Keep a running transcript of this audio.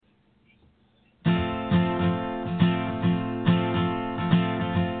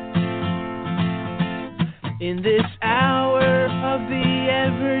In this hour of the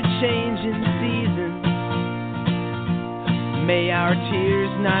ever-changing seasons, may our tears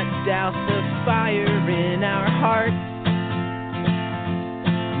not douse the fire in our hearts.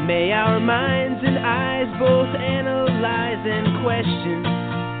 May our minds and eyes both analyze and question.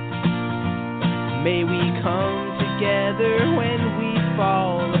 May we come together when we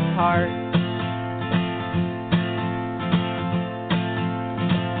fall apart.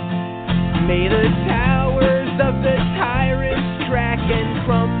 May the towers of the tyrants crack and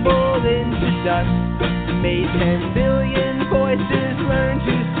crumble into dust. May 10 billion voices learn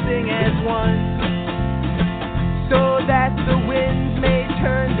to sing as one, so that the winds may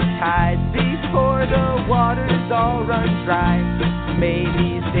turn the tides before the waters all run dry. May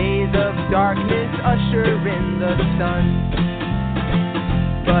these days of darkness usher in the sun.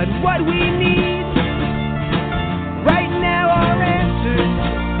 But what we need right now are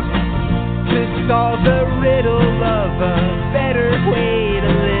answers to solve the riddle of a better way to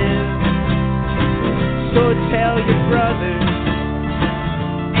live. So tell your brothers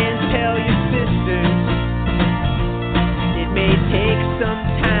and tell your sisters, it may take some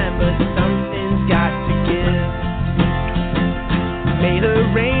time, but something's got to give. May the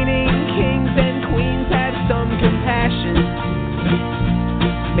reigning kings and queens have some compassion.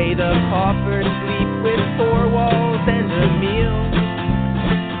 May the pauper sleep with 4 walls and a meal.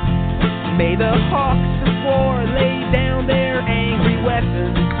 May the hawks of war lay down their angry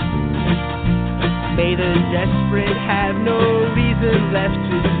weapons. May the desperate have no reason left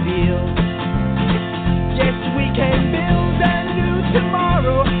to steal. Yes, we can build a new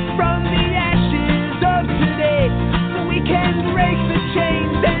tomorrow from the ashes of today. We can break the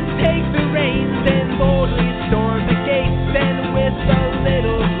chains and take the reins and boldly storm the gates. And with a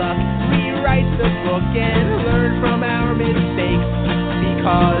little luck, rewrite the book and learn from our mistakes.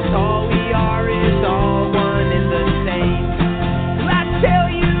 Because all we are is all one and the same. Well, I tell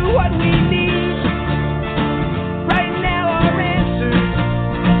you what we need right now are answers.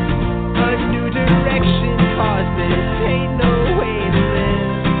 A new direction, cause this ain't no way to live.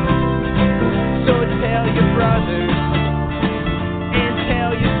 So tell your brothers and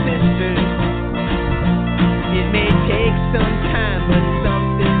tell your sisters, it may take some time, but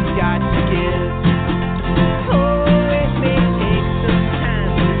something's got to give. Oh, it may take some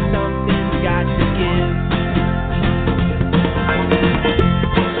time, but something's got to give.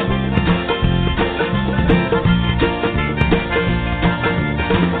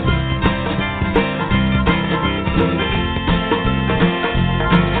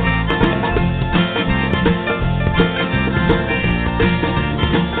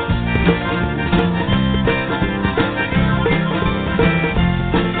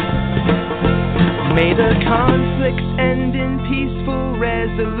 May the conflicts end in peaceful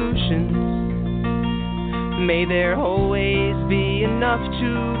resolutions. May there always be enough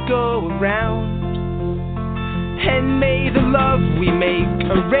to go around. And may the love we make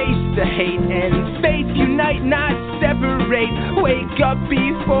erase the hate, and faith unite, not separate. Wake up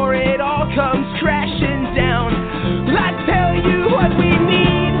before it all comes crashing down. I tell you what we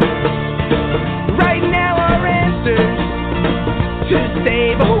need right now are answers to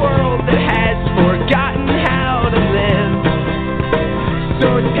save a world that has forgotten how to live.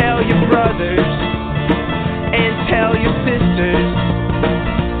 So tell your brothers and tell your sisters,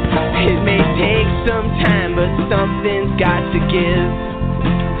 it may take some time, but something's got to give.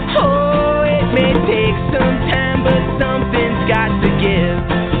 Oh, it may take some time, but something's got to give.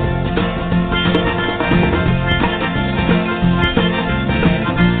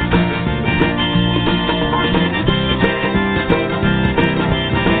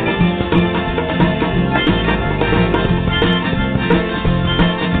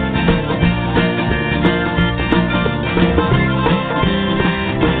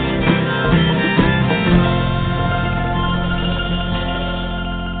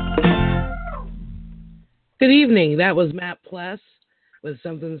 Good evening. That was Matt Pless with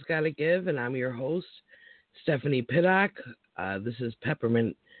Something's Gotta Give, and I'm your host, Stephanie Piddock. This is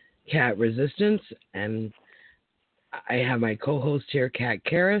Peppermint Cat Resistance, and I have my co-host here, Kat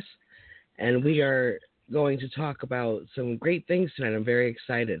Karras, and we are going to talk about some great things tonight. I'm very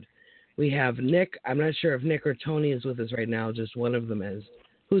excited. We have Nick. I'm not sure if Nick or Tony is with us right now. Just one of them is.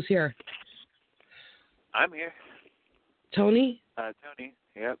 Who's here? I'm here. Tony? Tony,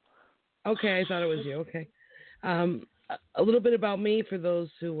 yep. Okay, I thought it was you. Okay. A little bit about me for those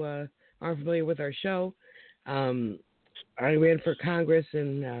who aren't familiar with our show. I ran for Congress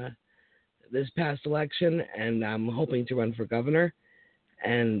in this past election, and I'm hoping to run for governor.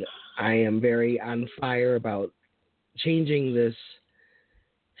 And I am very on fire about changing this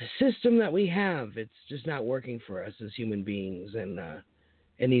system that we have, it's just not working for us as human beings, and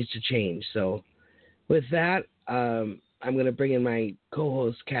it needs to change. So, with that, I'm going to bring in my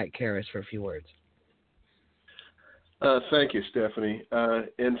co-host, Kat Karras, for a few words. Thank you, Stephanie.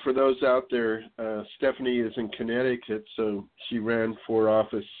 And for those out there, Stephanie is in Connecticut, so she ran for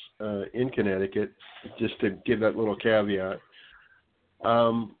office in Connecticut, just to give that little caveat.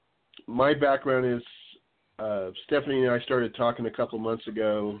 My background is Stephanie and I started talking a couple months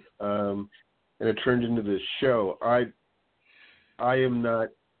ago, and it turned into this show. I am not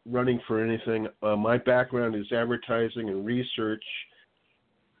running for anything. My background is advertising and research,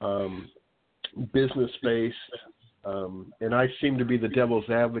 business-based, and I seem to be the devil's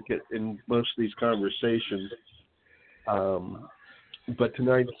advocate in most of these conversations. But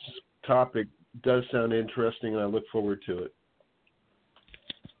tonight's topic does sound interesting, and I look forward to it.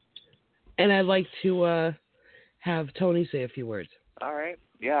 And I'd like to have Tony say a few words. All right.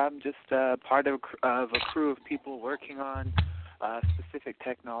 Yeah, I'm just part of a crew of people working on specific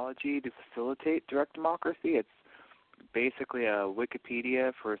technology to facilitate direct democracy. It's basically a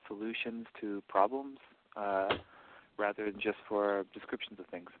Wikipedia for solutions to problems rather than just for descriptions of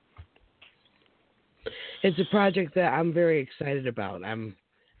things. It's a project that I'm very excited about. I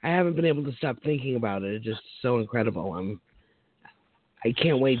haven't been able to stop thinking about it. It's just so incredible. I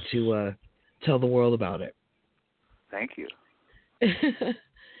can't wait to tell the world about it. Thank you.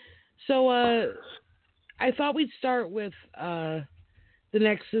 So I thought we'd start with the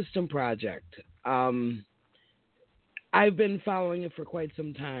Next System project. I've been following it for quite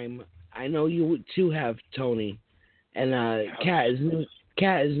some time. I know you too have, Tony, and Kat is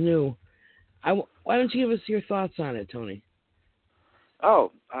new. Why don't you give us your thoughts on it, Tony?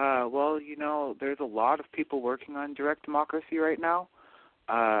 Oh, well, there's a lot of people working on direct democracy right now.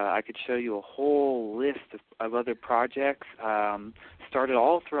 I could show you a whole list of other projects started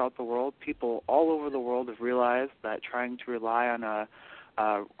all throughout the world. People all over the world have realized that trying to rely on a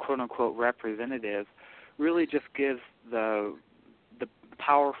quote-unquote representative really just gives the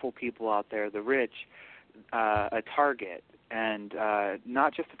powerful people out there, the rich, a target, and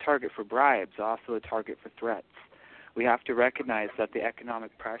not just a target for bribes, also a target for threats. We have to recognize that the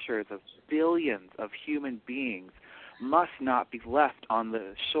economic pressures of billions of human beings must not be left on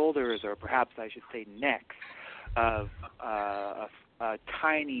the shoulders, or perhaps I should say necks, of a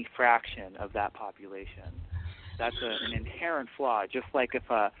tiny fraction of that population. That's an inherent flaw, just like if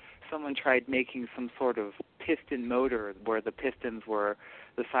someone tried making some sort of piston motor where the pistons were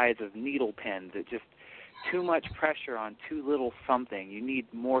the size of needle pens. It just too much pressure on too little something. You need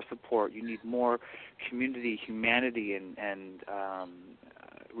more support. You need more community, humanity, and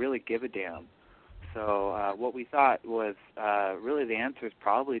really give a damn. So what we thought was really the answer is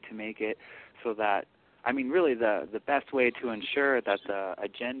probably to make it so that, really the best way to ensure that the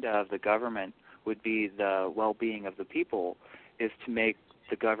agenda of the government would be the well-being of the people is to make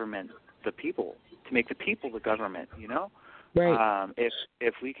the government the people, to make the people the government, Right.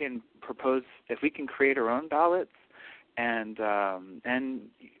 If we can create our own ballots and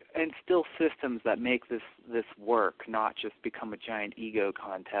instill systems that make this work, not just become a giant ego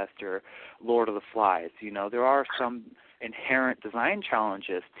contest or Lord of the Flies. There are some inherent design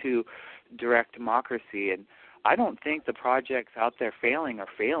challenges to direct democracy, and I don't think the projects out there are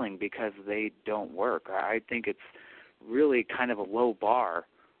failing because they don't work. I think it's really kind of a low bar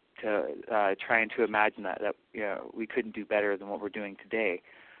to trying to imagine that we couldn't do better than what we're doing today.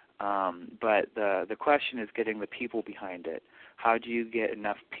 But the question is getting the people behind it. How do you get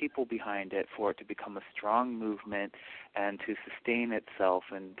enough people behind it for it to become a strong movement and to sustain itself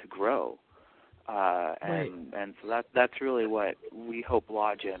and to grow? And so that's really what we hope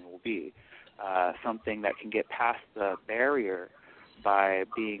LawGen will be, something that can get past the barrier by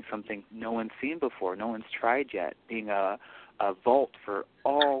being something no one's seen before, no one's tried yet, being a vault for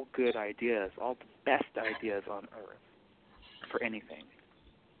all good ideas, all the best ideas on earth for anything.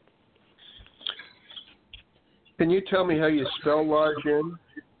 Can you tell me how you spell LawGen?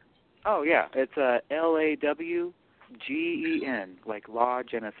 Oh, yeah. It's LAWGEN, like Law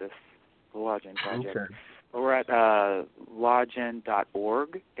Genesis, the LawGen project. Okay. We're at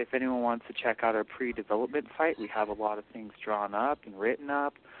lawgen.org. If anyone wants to check out our pre-development site, we have a lot of things drawn up and written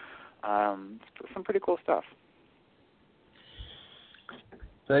up. Some pretty cool stuff.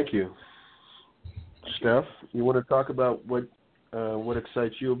 Thank you. Steph, you want to talk about what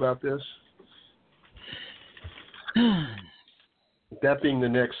excites you about this? That being the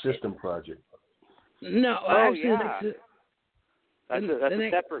Next System project. No, actually, yeah. That's a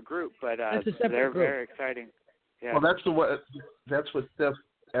separate group, but they're very exciting. Yeah. Well, that's what Steph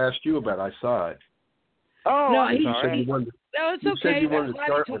asked you about. I saw it. Oh, no, I'm he sorry. No, it's You okay. said you wanted I'm to glad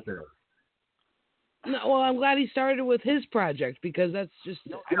start he with that. No, well, I'm glad he started with his project because that's just.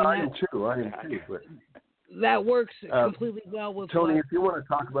 I am too. But that works completely well with Tony, what, if you want to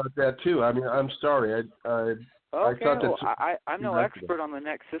talk about that too, I mean, I'm sorry. I thought that. I'm no expert on the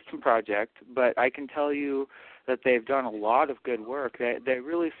next system project, but I can tell you that they've done a lot of good work. They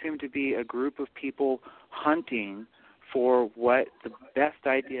really seem to be a group of people hunting for what the best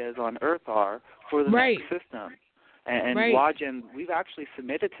ideas on Earth are for the next system. And Lodgen, we've actually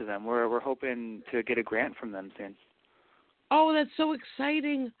submitted to them. We're hoping to get a grant from them soon. Oh, that's so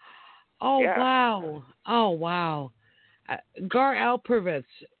exciting! Oh yeah. Wow! Oh wow! Gar Alperovitz,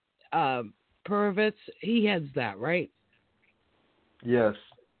 he heads that, right? Yes.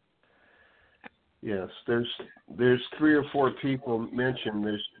 Yes. There's 3 or 4 people mentioned.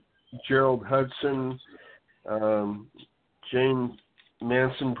 There's Gerald Hudson, Jane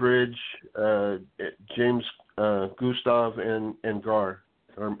Mansonbridge, James Gustav, and Gar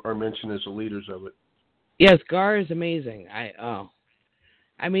are mentioned as the leaders of it. Yes, Gar is amazing.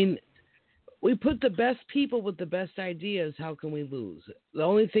 I mean, we put the best people with the best ideas. How can we lose? The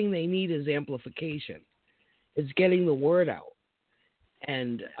only thing they need is amplification. It's getting the word out,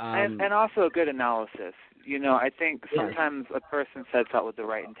 and also a good analysis. You know, I think sometimes a person sets out with the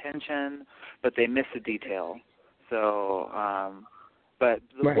right intention, but they miss a detail. So,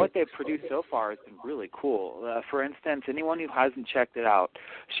 what they've produced so far has been really cool. For instance, anyone who hasn't checked it out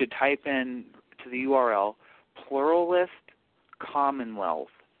should type in to the URL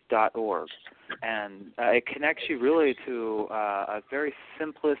pluralistcommonwealth.org, and it connects you really to a very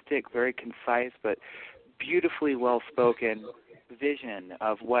simplistic, very concise, but beautifully well-spoken vision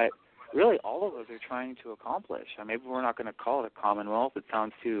of what really all of us are trying to accomplish. Maybe we're not going to call it a commonwealth. It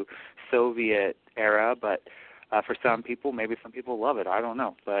sounds too Soviet era, but for some people, maybe some people love it. I don't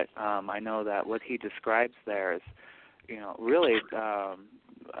know. But I know that what he describes there is, really a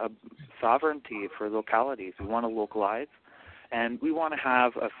sovereignty for localities. We want to localize, and we want to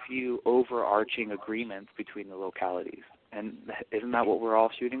have a few overarching agreements between the localities. And isn't that what we're all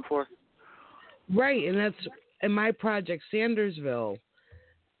shooting for? Right, and that's in my project, Sandersville,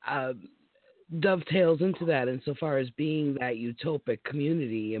 dovetails into that insofar as being that utopic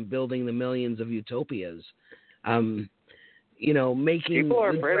community and building the millions of utopias. Making people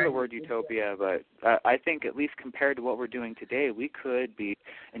are afraid of the word utopia, but I think at least compared to what we're doing today, we could be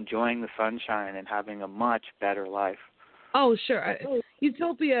enjoying the sunshine and having a much better life. Oh, sure.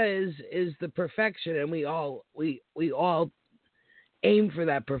 Utopia is the perfection, and we all aim for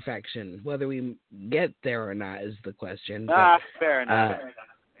that perfection. Whether we get there or not is the question. Fair enough.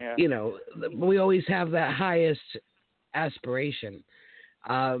 We always have that highest aspiration.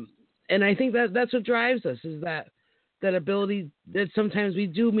 And I think that's what drives us, is that ability that sometimes we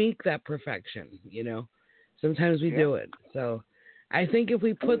do meet that perfection, Sometimes we do it. So I think if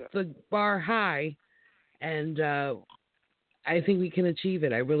we put the bar high, and I think we can achieve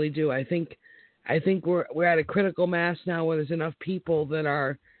it. I really do. I think we're at a critical mass now where there's enough people that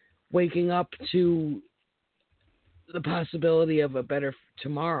are waking up to the possibility of a better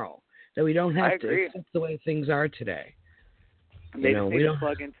tomorrow, that we don't have to accept the way things are today. They just need to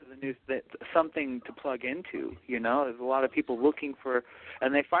plug into the news, something to plug into. There's a lot of people looking for,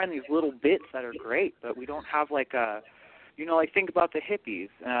 and they find these little bits that are great, but we don't have like think about the hippies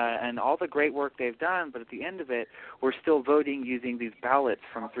and all the great work they've done, but at the end of it, we're still voting using these ballots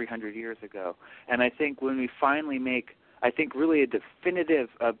from 300 years ago. And I think when we finally make, really a definitive,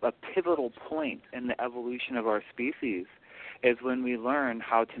 a pivotal point in the evolution of our species is when we learn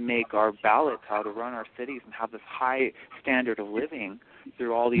how to make our ballots, how to run our cities, and have this high standard of living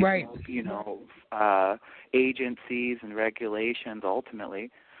through all these, agencies and regulations,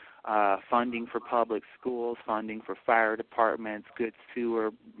 ultimately. Funding for public schools, funding for fire departments, good sewer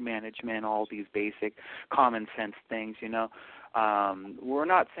management, all these basic common sense things, We're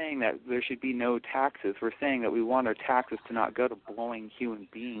not saying that there should be no taxes. We're saying that we want our taxes to not go to blowing human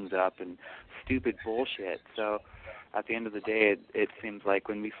beings up and stupid bullshit. So at the end of the day, it seems like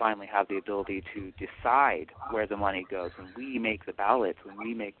when we finally have the ability to decide where the money goes, when we make the ballots, when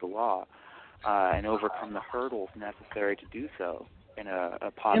we make the law, and overcome the hurdles necessary to do so in a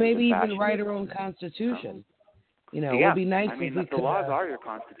positive and maybe fashion. even write our own constitution. It would be nice if we could. The laws are your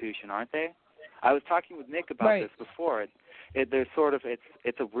constitution, aren't they? I was talking with Nick about this before. There's sort of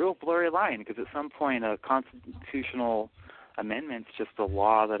it's a real blurry line, because at some point a constitutional amendment's just a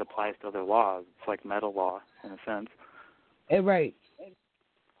law that applies to other laws. It's like meta law in a sense. Right.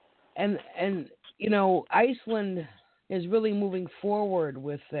 And Iceland is really moving forward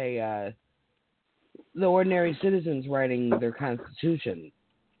with the ordinary citizens writing their constitution.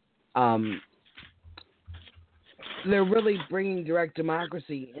 they're really bringing direct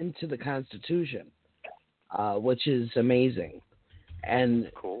democracy into the Constitution, which is amazing.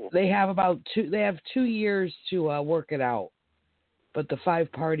 And cool. they have They have 2 years to work it out, but the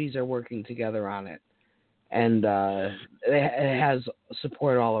 5 parties are working together on it, and it has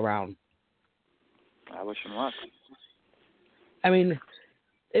support all around. I wish them luck.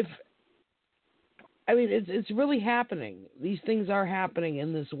 It's really happening. These things are happening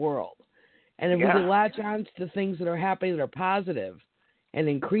in this world. And if we can latch on to the things that are happening that are positive and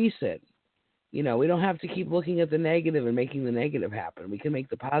increase it, we don't have to keep looking at the negative and making the negative happen. We can make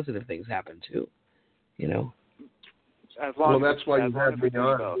the positive things happen too, As long that's why you have me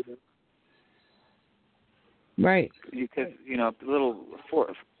on. Right. Because,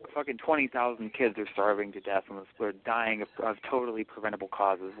 fucking 20,000 kids are starving to death and they're dying of totally preventable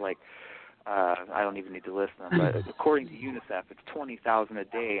causes like, I don't even need to list them, but according to UNICEF, it's 20,000 a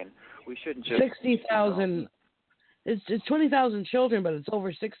day, and we shouldn't just... 60,000. It's 20,000 children, but it's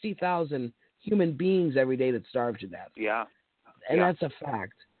over 60,000 human beings every day that starve to death. Yeah. And that's a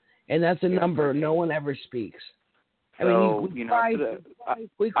fact. And that's a number no one ever speaks. So, I agree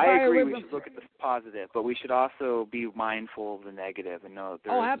we river. should look at the positive, but we should also be mindful of the negative and know that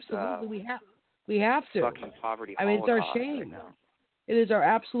there's... absolutely. We have to. Fucking poverty. It's our shame. Right now. It is our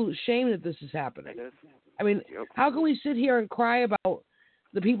absolute shame that this is happening. How can we sit here and cry about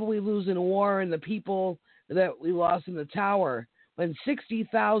the people we lose in war and the people that we lost in the tower when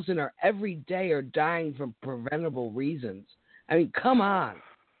 60,000 every day are dying from preventable reasons? Come on.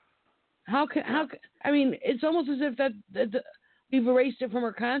 It's almost as if that we've erased it from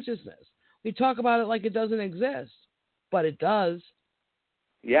our consciousness. We talk about it like it doesn't exist, but it does.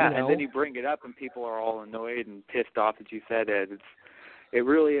 Yeah, and then you bring it up and people are all annoyed and pissed off that you said it. It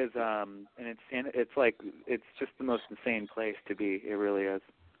really is, and it's like it's just the most insane place to be. It really is.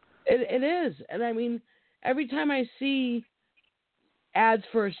 It is, and every time I see ads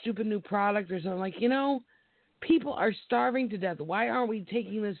for a stupid new product or something, like people are starving to death. Why aren't we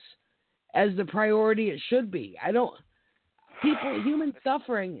taking this as the priority it should be? Human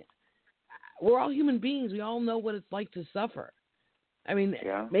suffering. We're all human beings. We all know what it's like to suffer.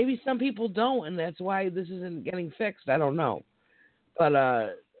 Maybe some people don't, and that's why this isn't getting fixed. I don't know. But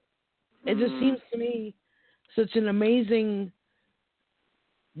it just seems to me such an amazing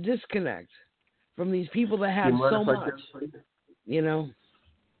disconnect from these people that have so much. Yeah.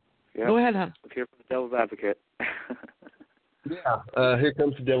 Go ahead, hon. Let's hear from the devil's advocate. Here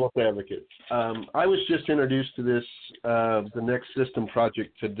comes the devil's advocate. I was just introduced to this, the Next System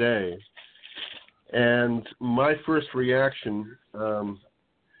project today, and my first reaction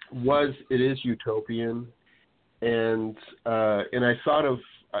was it is utopian. And I thought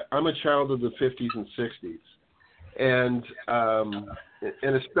I'm a child of the 50s and 60s, and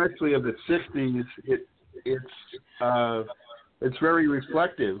especially of the 60s, it's very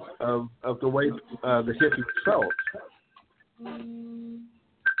reflective of the way the hippies felt.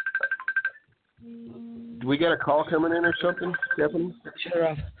 Do we get a call coming in or something, Stephanie? Shut her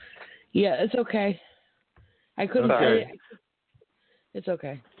off. Yeah, it's okay. I couldn't say it. It's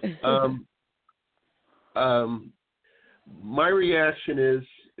okay. My reaction is,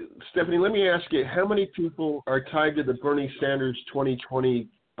 Stephanie, let me ask you, how many people are tied to the Bernie Sanders 2020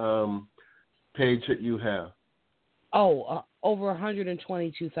 page that you have? Over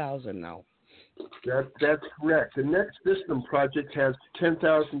 122,000 now. That's correct. The Next System project has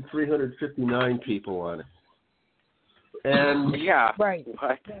 10,359 people on it. And yeah, right.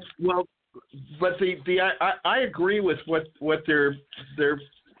 Well, but I agree with what they're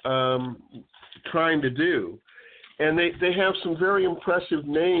trying to do. And they have some very impressive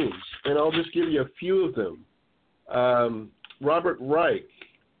names, and I'll just give you a few of them. Robert Reich,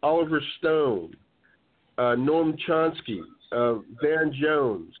 Oliver Stone, Noam Chomsky, Van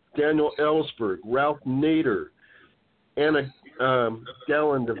Jones, Daniel Ellsberg, Ralph Nader, Anna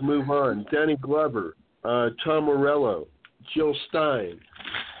Galland of Move On, Danny Glover, Tom Morello, Jill Stein.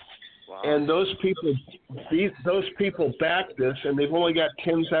 Wow. And those people back this, and they've only got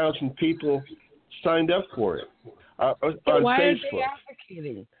 10,000 people signed up for it. On why Facebook. Aren't they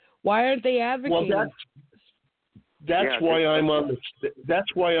advocating? Why aren't they advocating? Well, that's why I'm on the.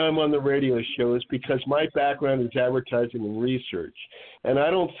 That's why I'm on the radio show. Is because my background is advertising and research, and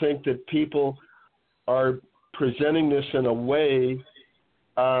I don't think that people are presenting this in a way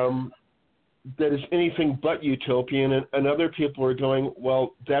that is anything but utopian, and other people are going,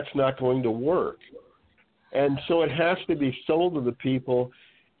 well, that's not going to work, and so it has to be sold to the people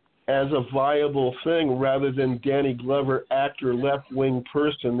as a viable thing rather than Danny Glover, actor, left-wing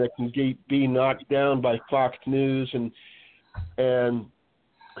person that can be knocked down by Fox News and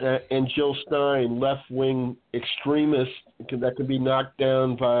and Jill Stein, left-wing extremists that can be knocked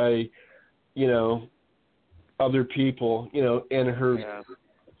down by, other people, and her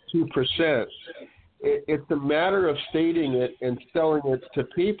 2%. It's a matter of stating it and selling it to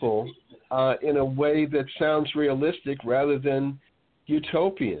people in a way that sounds realistic rather than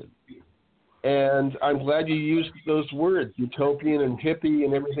utopian. And I'm glad you used those words, utopian and hippie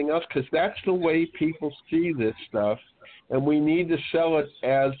and everything else, because that's the way people see this stuff, and we need to sell it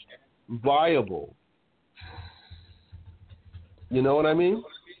as viable. You know what I mean?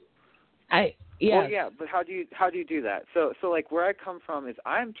 Yeah. Well, yeah, but how do you do that? So like where I come from is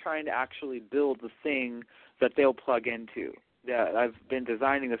I'm trying to actually build the thing that they'll plug into. Yeah, I've been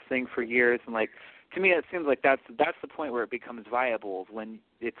designing this thing for years, and like to me it seems like that's the point where it becomes viable, when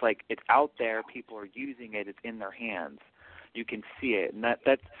it's like it's out there, people are using it, it's in their hands, you can see it, and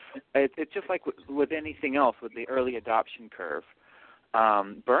it's just like with anything else with the early adoption curve.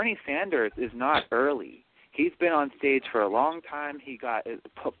 Bernie Sanders is not early. He's been on stage for a long time. He got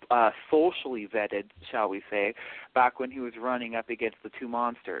socially vetted, shall we say, back when he was running up against the two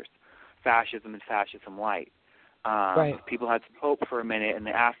monsters, fascism and fascism light. Right. People had some hope for a minute, and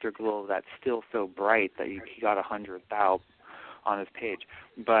the afterglow of that's still so bright that he got 100,000 on his page.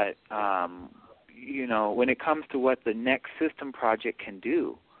 But, when it comes to what the Next System Project can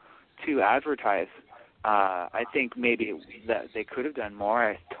do to advertise, I think maybe that they could have done more.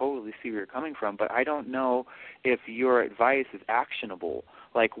 I totally see where you're coming from, but I don't know if your advice is actionable.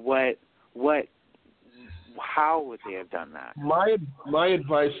 Like how would they have done that? My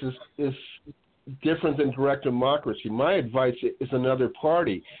advice is different than direct democracy. My advice is another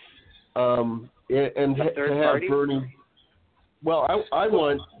party, and to have party? Bernie. Well, I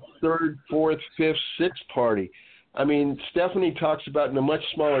want third, fourth, fifth, sixth party. I mean, Stephanie talks about in a much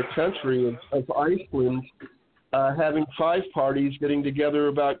smaller country of Iceland having 5 parties getting together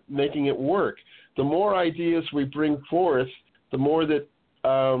about making it work. The more ideas we bring forth, the more that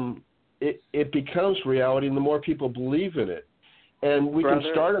it becomes reality, and the more people believe in it. And we can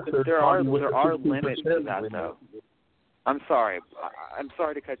start a third party with there are limits to that, though. I'm sorry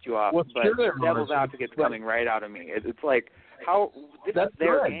to cut you off, but devil's advocate's coming right out of me. It's like this is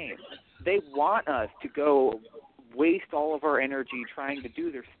their game. They want us to go waste all of our energy trying to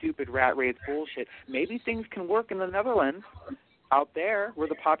do their stupid rat race bullshit. Maybe things can work in the Netherlands out there where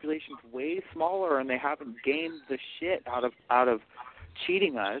the population's way smaller and they haven't gamed the shit out of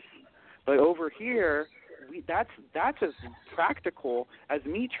cheating us. But over here, that's as practical as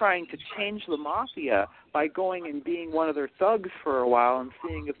me trying to change the mafia by going and being one of their thugs for a while and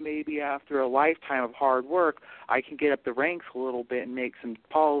seeing if maybe after a lifetime of hard work I can get up the ranks a little bit and make some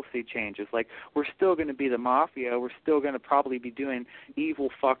policy changes. Like, we're still going to be the mafia. We're still going to probably be doing evil,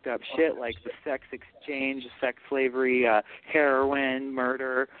 fucked up shit like the sex exchange, sex slavery, heroin,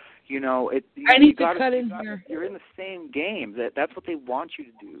 murder. I need to cut in here. You're in the same game. That's what they want you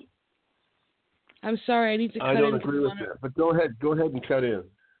to do. I'm sorry, I need to cut in. I don't agree with that, but go ahead and cut in.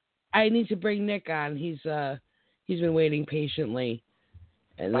 I need to bring Nick on. He's been waiting patiently,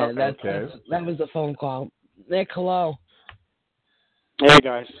 and that was the phone call. Nick, hello. Hey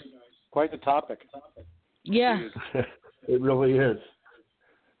guys, quite the topic. Yeah, it really is.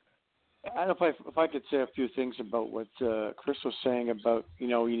 I don't know if I could say a few things about what Chris was saying about you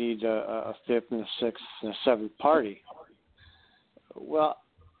need a fifth and a sixth and a seventh party. Well,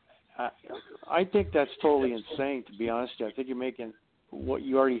 I think that's totally insane, to be honest with you. I think you're making what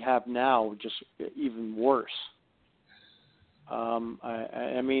you already have now just even worse.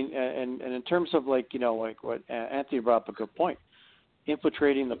 I mean, and in terms of like what Anthony brought up a good point,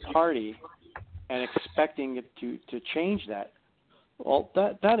 infiltrating the party and expecting it to change that. Well,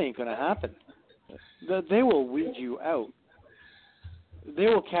 that ain't going to happen. They will weed you out. They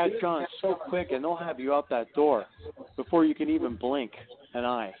will catch on so quick, and they'll have you out that door before you can even blink an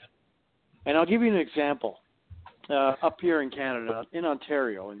eye. And I'll give you an example. Up here in Canada, in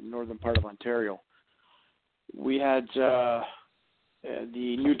Ontario, in the northern part of Ontario, we had the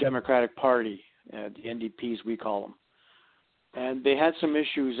New Democratic Party, the NDPs we call them. And they had some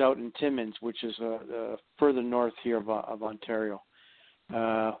issues out in Timmins, which is further north here of Ontario.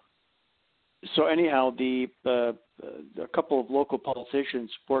 So anyhow, a couple of local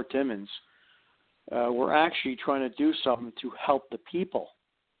politicians for Timmins were actually trying to do something to help the people.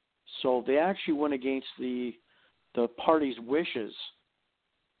 So they actually went against the party's wishes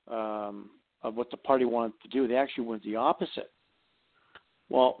of what the party wanted to do. They actually went the opposite.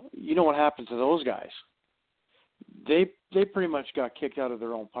 Well, you know what happened to those guys? They pretty much got kicked out of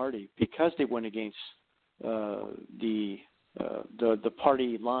their own party because they went against the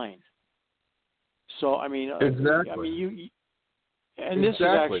party line. So I mean, exactly. I mean And this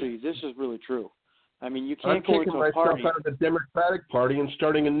is really true. I mean, you can't go into a party. I'm taking myself out of the Democratic Party and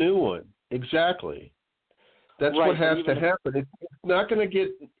starting a new one. Exactly. That's right, what has to happen. It's not going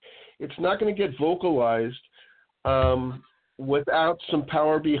to get vocalized without some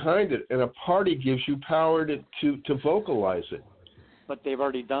power behind it, and a party gives you power to vocalize it. But they've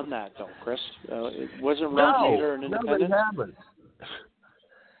already done that, though, Chris. It wasn't Ralph Nader an independent? No, they haven't.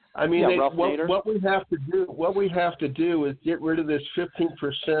 I mean, what we have to do is get rid of this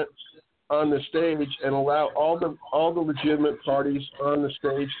 15% on the stage and allow all the legitimate parties on the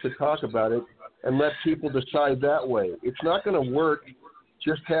stage to talk about it and let people decide that way. It's not going to work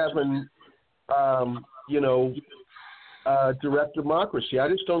just having, direct democracy. I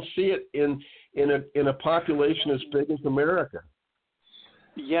just don't see it in a population as big as America.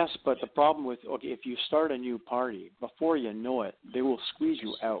 Yes, but the problem with if you start a new party, before you know it, they will squeeze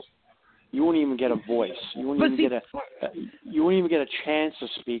you out. You won't even get a voice. You won't even get a chance to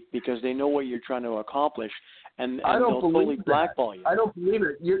speak because they know what you're trying to accomplish, and they'll totally blackball you. I don't believe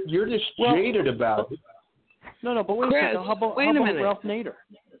it. You're just jaded about it. No, but wait a second. How about Ralph Nader?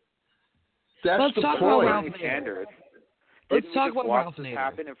 Let's talk about Ralph Nader. Let's talk about Ralph Nader.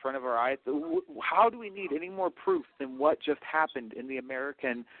 Happened in front of our eyes. How do we need any more proof than what just happened in the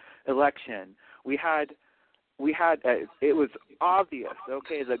American election? It was obvious.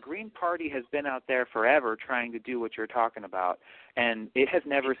 Okay, the Green Party has been out there forever trying to do what you're talking about, and it has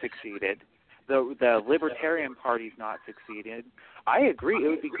never succeeded. The Libertarian Party's not succeeded. I agree. It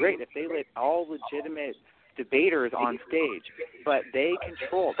would be great if they let all legitimate debaters on stage, but they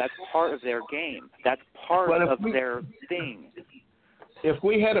control. That's part of their game. That's part of their thing. If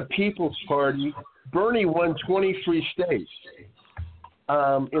we had a People's Party, Bernie won 23 states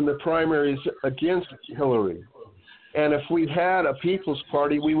in the primaries against Hillary. And if we had a People's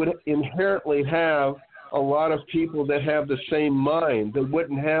Party, we would inherently have a lot of people that have the same mind. They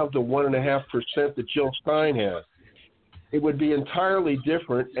wouldn't have the 1.5% that Jill Stein has. It would be entirely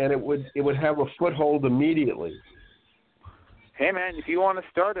different, and it would have a foothold immediately. Hey, man, if you want to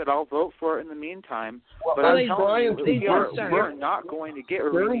start it, I'll vote for it in the meantime. Well, but I'm telling you, we are not going to get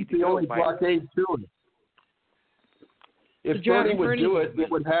where we need to go. Bernie's the only blockade to it. If Bernie would do it,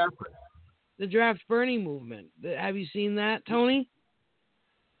 it would happen. The Draft Bernie movement. Have you seen that, Tony?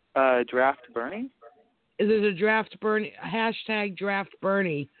 Draft Bernie? There's a Draft Bernie, hashtag Draft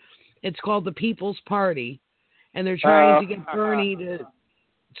Bernie. It's called the People's Party. And they're trying to get Bernie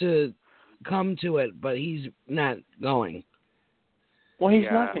to come to it, but he's not going. Well, he's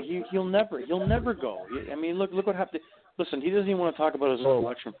not. He'll never go. I mean, look what happened. Listen, he doesn't even want to talk about his own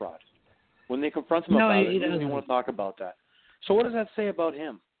election fraud. When they confront him about it, he doesn't even want to talk about that. So what does that say about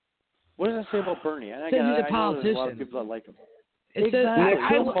him? What does that say about Bernie? And again, he's a politician. There's a lot of people that like him.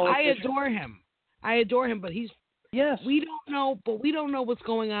 I adore him. I adore him, but he's. Yes. We don't know what's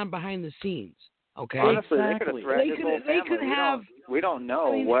going on behind the scenes. Okay. Honestly, exactly. They could have threatened his whole family. We don't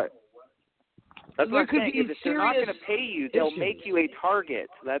know what. That's what I'm saying. If they're not going to pay you, they'll make you a target.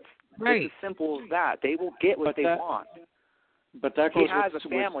 That's right. It's as simple as that. They will get what they want. But that goes. He has a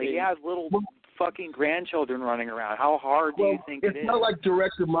family. He has little fucking grandchildren running around. How hard do you think it is? It's not like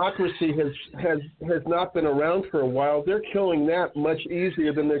direct democracy has not been around for a while. They're killing that much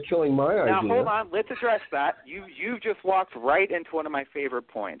easier than they're killing my idea. Now, hold on. Let's address that. You just walked right into one of my favorite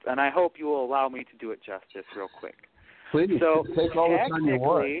points, and I hope you will allow me to do it justice real quick. Please, so take all the time you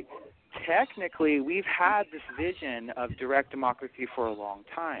want. Technically, we've had this vision of direct democracy for a long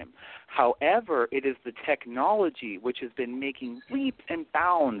time. However, it is the technology which has been making leaps and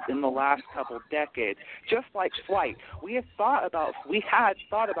bounds in the last couple decades. Just like flight, we had thought about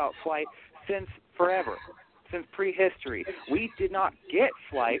flight since forever, since prehistory. We did not get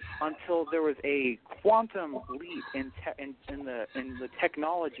flight until there was a quantum leap in the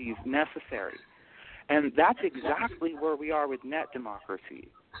technologies necessary, and that's exactly where we are with net democracy.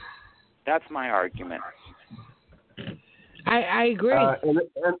 That's my argument. I agree.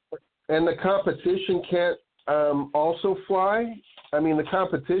 And the competition can't also fly? I mean, the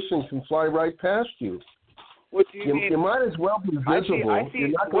competition can fly right past you. What do you mean? You might as well be visible. I see. You're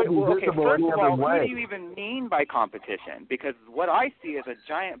not going to be visible first any of all, other way. What do you even mean by competition? Because what I see is a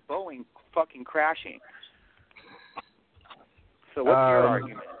giant Boeing fucking crashing. So what's your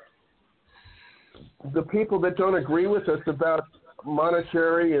argument? The people that don't agree with us about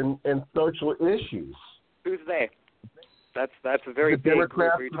monetary and social issues. Who's they? That's a very the big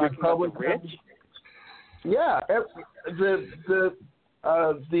Democrats, group. Are you talking about the rich? Yeah,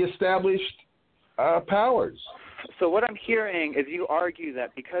 the established powers. So what I'm hearing is you argue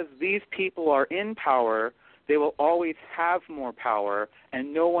that because these people are in power, they will always have more power,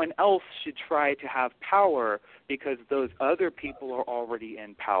 and no one else should try to have power because those other people are already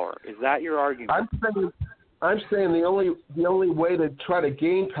in power. Is that your argument? I'm saying the only way to try to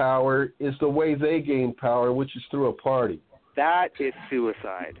gain power is the way they gain power, which is through a party. That is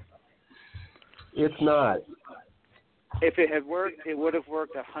suicide. It's not. If it had worked, it would have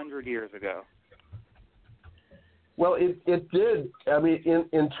worked 100 years ago. Well, it did. I mean,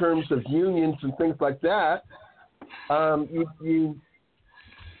 in terms of unions and things like that,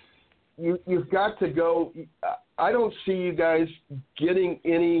 you've got to go. I don't see you guys getting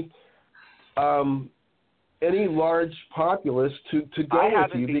any large populace to go I with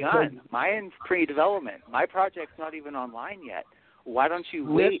haven't you begun. Mine's pre-development. My project's not even online yet. Why don't you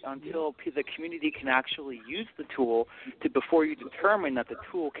wait until the community can actually use the tool before you determine that the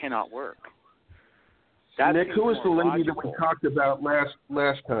tool cannot work? Nick, who was the lady logical. that we talked about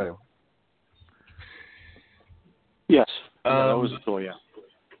last time? Yes, that was the tool. Yeah.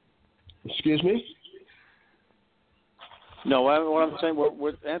 Excuse me? No, what I'm saying,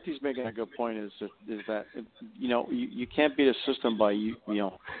 what Anthony's making a good point is that you can't beat a system by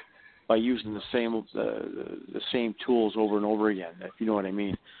using the same tools over and over again. If you know what I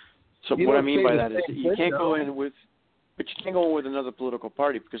mean. So what I mean by that is that you can't go in with another political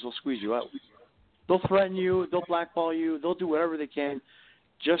party because they'll squeeze you out. They'll threaten you. They'll blackball you. They'll do whatever they can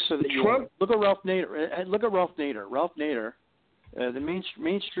just so that you look at Ralph Nader. Look at Ralph Nader. Ralph Nader, the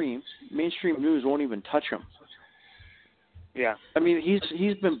mainstream news won't even touch him. Yeah. I mean,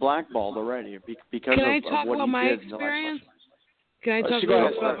 he's been blackballed already because Can I of talk what about he my did. experience? Can I talk go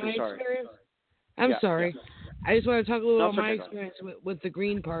ahead, about my sorry. experience? I'm sorry. I just want to talk a little about my okay, experience with the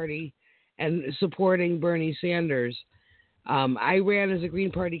Green Party and supporting Bernie Sanders. I ran as a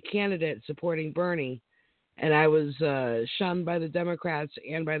Green Party candidate supporting Bernie, and I was shunned by the Democrats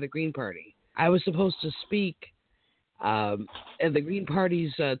and by the Green Party. I was supposed to speak at the Green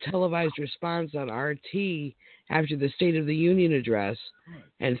Party's televised response on RT after the State of the Union address,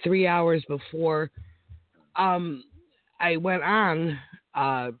 and 3 hours before I went on,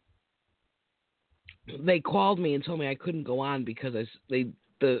 they called me and told me I couldn't go on because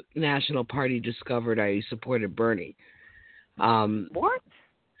the National Party discovered I supported Bernie. What?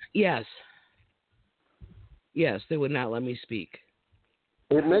 Yes. Yes, they would not let me speak.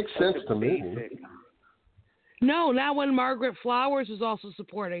 It makes sense to me. No, not when Margaret Flowers was also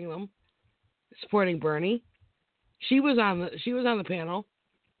supporting Bernie. She was on the panel.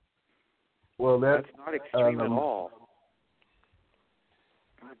 Well, that's not extreme at all.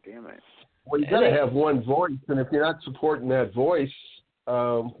 God damn it. Well, you got to have one voice, and if you're not supporting that voice,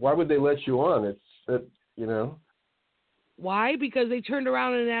 why would they let you on? Why? Because they turned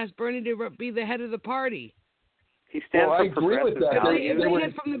around and asked Bernie to be the head of the party. He stands for I agree with that. values.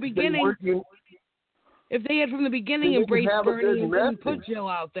 If they had from the beginning embraced Bernie and didn't put Joe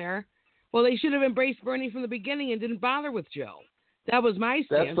out there, well, they should have embraced Bernie from the beginning and didn't bother with Joe. That was my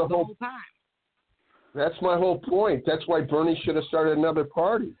stance the whole time. That's my whole point. That's why Bernie should have started another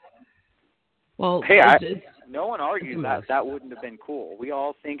party. Well, hey, no one argues that wouldn't have been cool. We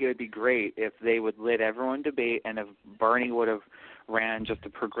all think it would be great if they would let everyone debate, and if Bernie would have ran just to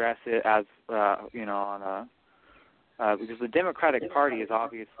progress it as because the Democratic Party is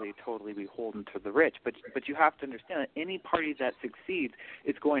obviously totally beholden to the rich, but you have to understand that any party that succeeds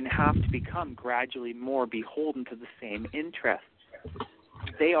is going to have to become gradually more beholden to the same interests.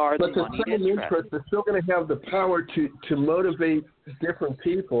 They are but the moneyed same interest is still going to have the power to motivate different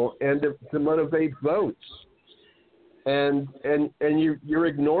people and to motivate votes. And you're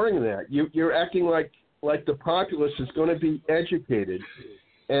ignoring that. You're acting like the populace is going to be educated,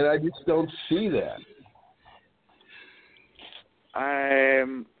 and I just don't see that.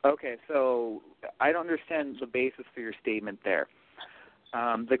 Okay, so I don't understand the basis for your statement there.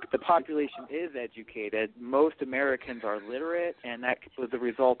 The population is educated. Most Americans are literate, and that was the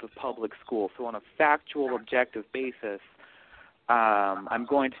result of public school. So on a factual, objective basis, I'm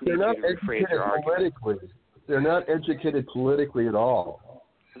going to need you to rephrase your argument. They're not educated politically at all.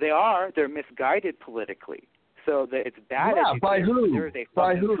 They are. They're misguided politically. So it's bad education. By who? There's a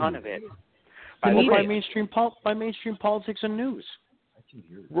fucking ton of it. By mainstream politics and news.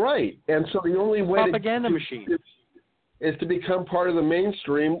 Right. And so the only way propaganda machine is to become part of the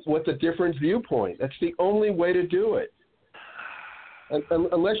mainstream with a different viewpoint. That's the only way to do it.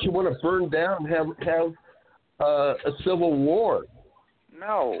 Unless you want to burn down and have a civil war.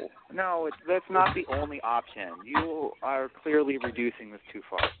 No, that's not the only option. You are clearly reducing this too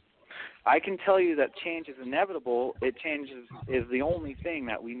far. I can tell you that change is inevitable. Change is the only thing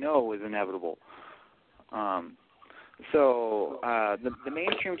that we know is inevitable. So the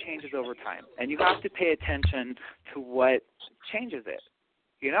mainstream changes over time, and you have to pay attention to what changes it.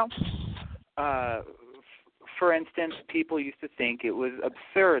 You know, for instance, people used to think it was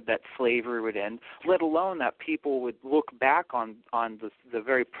absurd that slavery would end, let alone that people would look back on the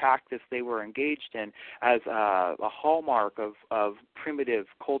very practice they were engaged in as a hallmark of primitive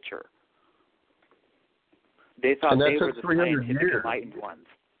culture. They thought they were the scientific enlightened ones.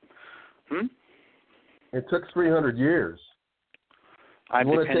 It took 300 years. I'm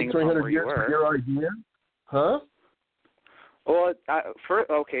you want to depending take 300 upon where years you were. for your idea? Huh? Well,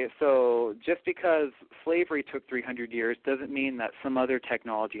 okay, so just because slavery took 300 years doesn't mean that some other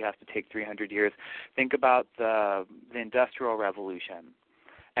technology has to take 300 years. Think about the Industrial Revolution.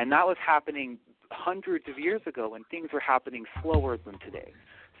 And that was happening hundreds of years ago when things were happening slower than today.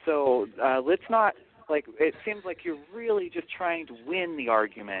 So let's not, it seems like you're really just trying to win the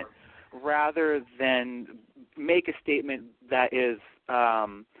argument rather than make a statement that is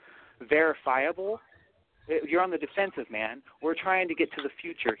verifiable. You're on the defensive, man. We're trying to get to the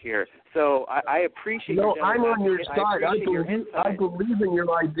future here. So I appreciate your I'm on your side. I believe in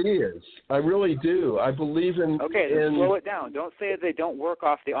your ideas. I really do. I believe in... Okay, then slow it down. Don't say they don't work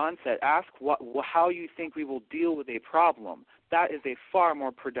off the onset. Ask how you think we will deal with a problem. That is a far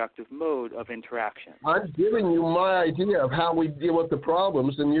more productive mode of interaction. I'm giving you my idea of how we deal with the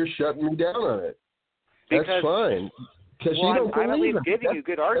problems, and you're shutting me down on it. That's fine. Because you don't believe I'm at least it. giving you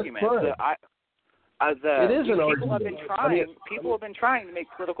good arguments. It is an argument. People have been trying to make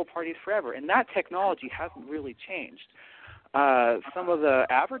political parties forever, and that technology hasn't really changed. Some of the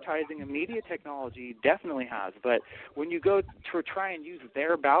advertising and media technology definitely has, but when you go to try and use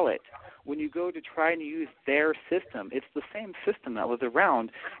their ballot, when you go to try and use their system, it's the same system that was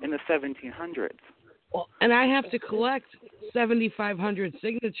around in the 1700s. Well, and I have to collect 7,500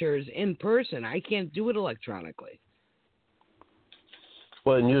 signatures in person. I can't do it electronically.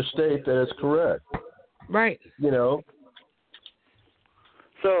 Well, in your state, that is correct. Right. You know.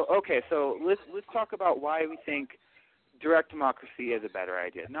 So let's talk about why we think direct democracy is a better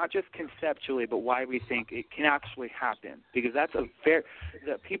idea. Not just conceptually, but why we think it can actually happen. Because that's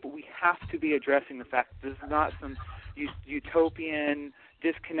we have to be addressing the fact that this is not some utopian,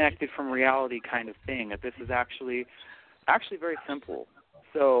 disconnected from reality kind of thing. That this is actually very simple.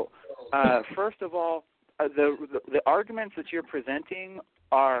 So first of all, the arguments that you're presenting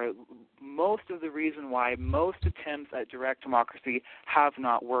are most of the reason why most attempts at direct democracy have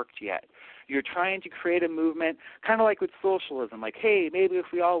not worked yet. You're trying to create a movement, kind of like with socialism, like, hey, maybe if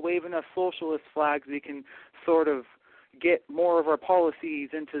we all wave enough socialist flags, we can sort of get more of our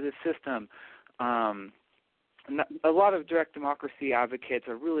policies into the system. A lot of direct democracy advocates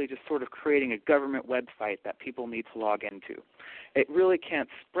are really just sort of creating a government website that people need to log into. It really can't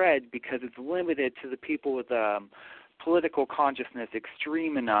spread because it's limited to the people with political consciousness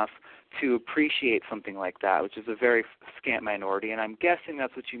extreme enough to appreciate something like that, which is a very scant minority. And I'm guessing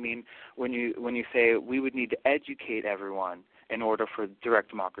that's what you mean when you say we would need to educate everyone in order for direct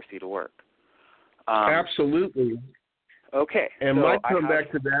democracy to work. Absolutely. Okay. And my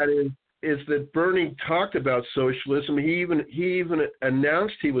comeback to that is that Bernie talked about socialism. He even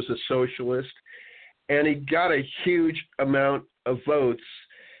announced he was a socialist, and he got a huge amount of votes.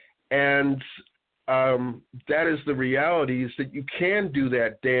 And that is the reality, is that you can do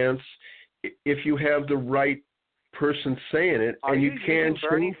that dance if you have the right person saying it, and you can using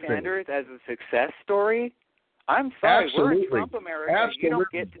Bernie Sanders as a success story? I'm sorry, Absolutely. We're in Trump America. Absolutely. You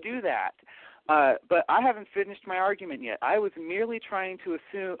don't get to do that. But I haven't finished my argument yet. I was merely trying to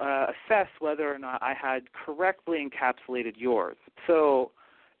assess whether or not I had correctly encapsulated yours. So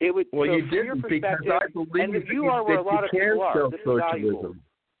it would. Well, so you from didn't, your because perspective, I believe and that you are where a lot of people are. This is valuable. Socialism.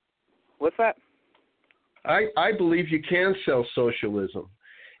 What's that? I believe you can sell socialism,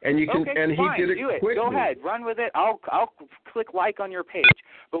 and you can. Okay, and fine, he did it do quickly. Go ahead, run with it. I'll click like on your page.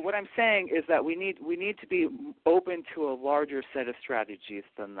 But what I'm saying is that we need to be open to a larger set of strategies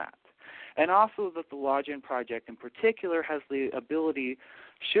than that, and also that the Login Project in particular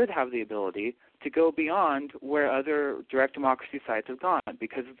should have the ability to go beyond where other direct democracy sites have gone,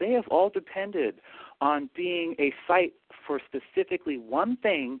 because they have all depended on being a site for specifically one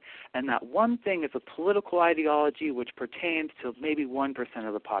thing, and that one thing is a political ideology which pertains to maybe 1%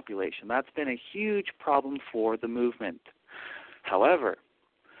 of the population. That's been a huge problem for the movement. However,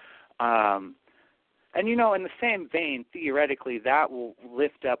 and in the same vein, theoretically, that will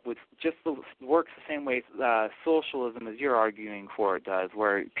lift up with works the same way socialism, as you're arguing for it, does,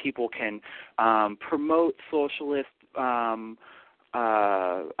 where people can promote socialist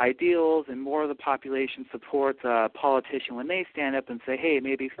ideals and more of the population supports a politician when they stand up and say, hey,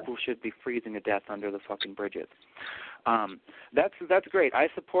 maybe people should be freezing to death under the fucking bridges. That's great. I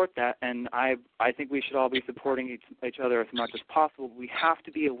support that, and I think we should all be supporting each other as much as possible. We have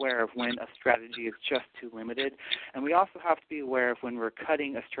to be aware of when a strategy is just too limited, and we also have to be aware of when we're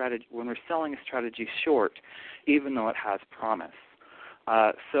cutting a strategy, when we're selling a strategy short, even though it has promise.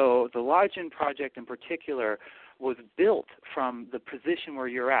 So the Lodgen project in particular was built from the position where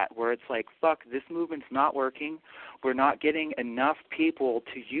you're at, where it's like, fuck, this movement's not working. We're not getting enough people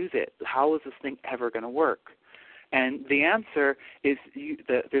to use it. How is this thing ever going to work? And the answer is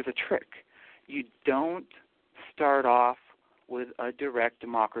there's a trick. You don't start off with a direct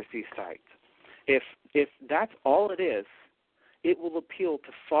democracy site. If that's all it is, it will appeal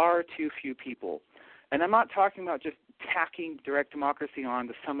to far too few people. And I'm not talking about just tacking direct democracy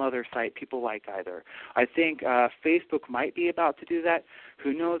onto some other site people like either. I think Facebook might be about to do that.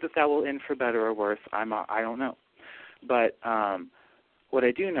 Who knows if that will end for better or worse? I don't know. But what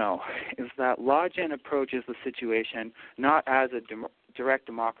I do know is that Lodgen approaches the situation not as a direct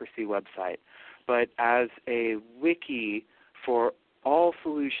democracy website, but as a wiki for all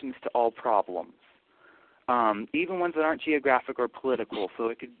solutions to all problems, even ones that aren't geographic or political. So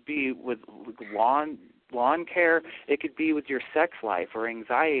it could be with lawn care, it could be with your sex life or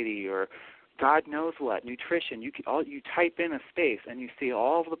anxiety or God knows what, nutrition. You type in a space and you see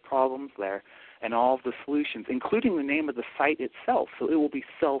all of the problems there and all of the solutions, including the name of the site itself. So it will be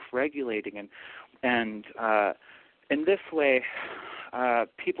self-regulating, and in this way,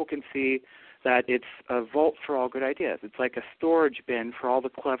 people can see that it's a vault for all good ideas. It's like a storage bin for all the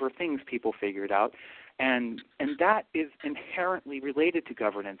clever things people figured out, and that is inherently related to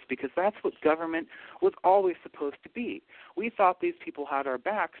governance, because that's what government was always supposed to be. We thought these people had our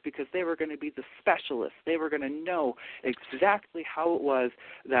backs because they were going to be the specialists. They were going to know exactly how it was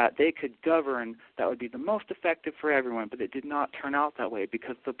that they could govern that would be the most effective for everyone, but it did not turn out that way,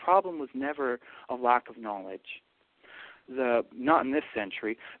 because the problem was never a lack of knowledge. Not in this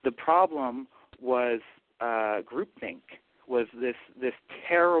century. The problem was groupthink, was this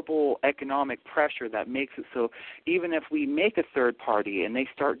terrible economic pressure that makes it so even if we make a third party and they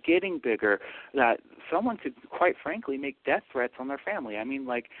start getting bigger, that someone could quite frankly make death threats on their family. I mean,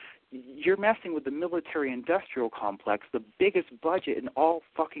 like, you're messing with the military-industrial complex, the biggest budget in all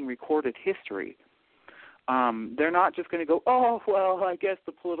fucking recorded history. They're not just going to go, oh, well, I guess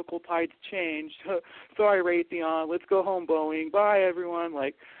the political tides changed. Sorry, Raytheon. Let's go home, Boeing. Bye, everyone.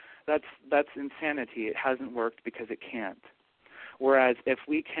 Like, that's insanity. It hasn't worked because it can't. Whereas if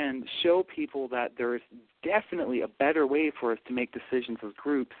we can show people that there's definitely a better way for us to make decisions as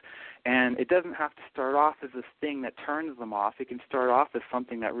groups, and it doesn't have to start off as this thing that turns them off. It can start off as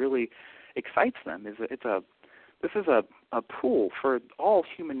something that really excites them. This is a pool for all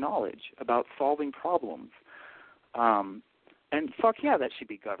human knowledge about solving problems. And fuck yeah, that should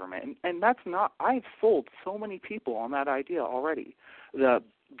be government. And that's not, I've sold so many people on that idea already.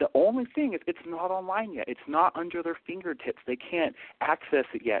 The only thing is it's not online yet. It's not under their fingertips. They can't access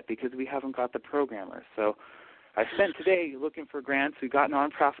it yet because we haven't got the programmers. So I spent today looking for grants. We got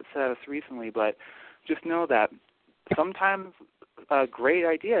nonprofit status recently, but just know that sometimes a great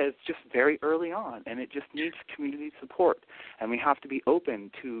idea is just very early on, and it just needs community support. And we have to be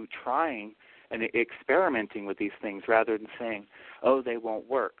open to trying and experimenting with these things rather than saying, oh, they won't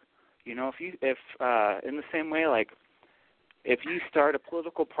work. You know, if in the same way, like, if you start a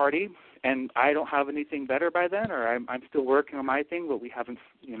political party and I don't have anything better by then, or I'm still working on my thing, but we haven't,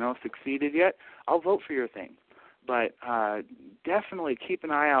 succeeded yet, I'll vote for your thing. But definitely keep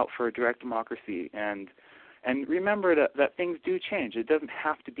an eye out for direct democracy, and remember that things do change. It doesn't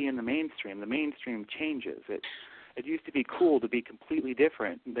have to be in the mainstream. The mainstream changes. It used to be cool to be completely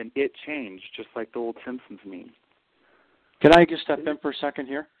different, and then it changed, just like the old Simpsons meme. Can I just step in for a second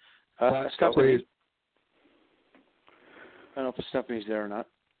here? Stephanie. I don't know if Stephanie's there or not.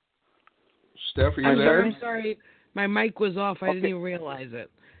 Steph, are you I'm there? very sorry. My mic was off. I didn't even realize it.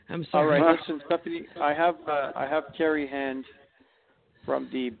 I'm sorry. All right, listen, Stephanie, I have Terry Hand from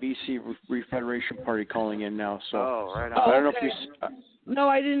the BC Refederation Party calling in now. So right on. I don't know if you. No,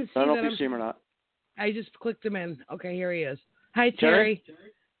 I didn't see that. I don't know if you see him or not. I just clicked him in. Okay, here he is. Hi, Terry.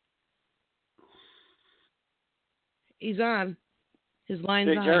 He's on. His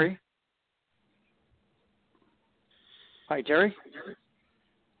line's on. Terry. Hi, Terry.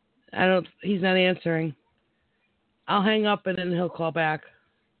 He's not answering. I'll hang up and then he'll call back.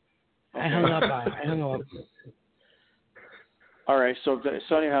 Okay. I hung up. All right. So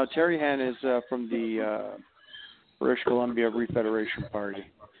anyhow, Terry Han is from the British Columbia Refederation Party,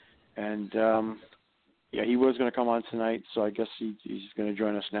 and Yeah, he was going to come on tonight, so I guess he's going to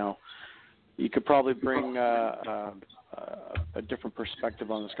join us now. You could probably bring a different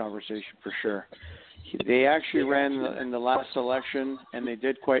perspective on this conversation for sure. They actually ran in the last election, and they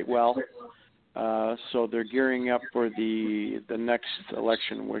did quite well. So they're gearing up for the next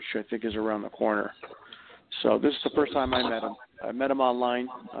election, which I think is around the corner. So this is the first time I met him. I met him online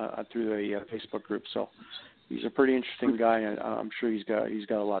through the Facebook group. So he's a pretty interesting guy, and I'm sure he's got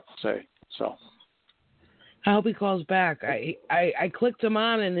a lot to say. So I hope he calls back. I clicked him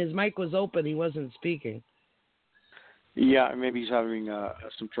on, and his mic was open. He wasn't speaking. Yeah, maybe he's having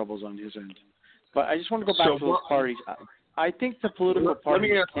some troubles on his end. But I just want to go back to those parties. I think the political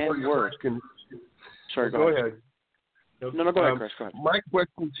parties can work. Sorry, go ahead. No, go ahead, Chris. Go ahead. My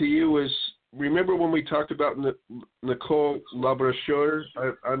question to you is, remember when we talked about Nicole Labracheur?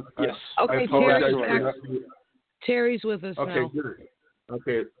 Yes. I apologize. Terry's with us now. Okay, good.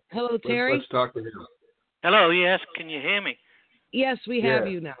 Okay. Hello, Terry. Let's talk to him. Hello, yes. Can you hear me? Yes, we have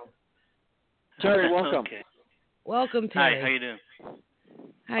you now. Terry, welcome. Okay. Welcome, Terry. Hi, how you doing?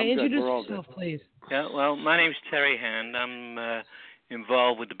 Hi, introduce yourself, please. Yeah, well, my name's Terry Hand. I'm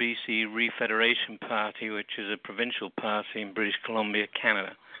involved with the BC Refederation Party, which is a provincial party in British Columbia,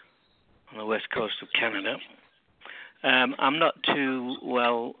 Canada, on the west coast of Canada. I'm not too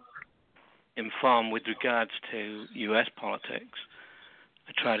well informed with regards to U.S. politics.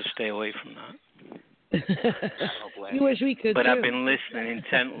 I try to stay away from that. You wish we could, but too. I've been listening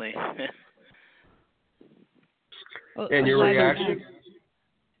intently. And your reaction?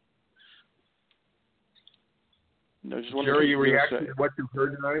 No, just Jerry, your reaction to what you've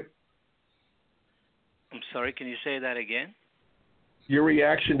heard tonight? I'm sorry, can you say that again? Your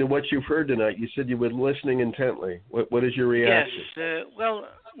reaction to what you've heard tonight. You said you were listening intently. What is your reaction? Yes, well,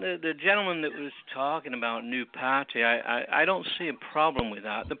 the gentleman that was talking about new party, I don't see a problem with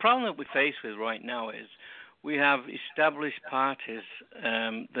that. The problem that we face with right now is we have established parties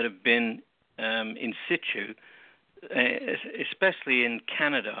that have been in situ, especially in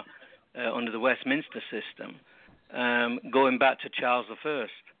Canada, under the Westminster system, going back to Charles I.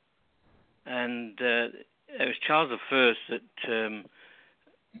 And it was Charles I that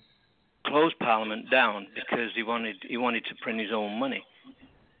closed Parliament down because he wanted to print his own money.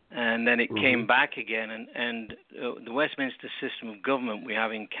 And then it came back again, and the Westminster system of government we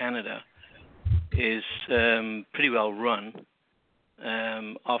have in Canada is pretty well run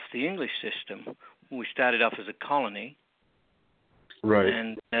off the English system. We started off as a colony,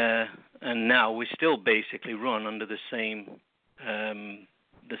 right? And now we still basically run under the same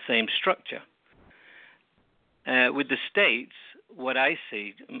structure. With the states, what I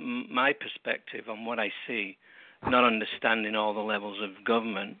see, my perspective on what I see, not understanding all the levels of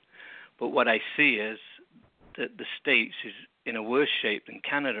government, but what I see is that the states is in a worse shape than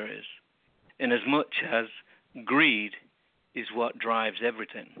Canada is, in as much as greed is what drives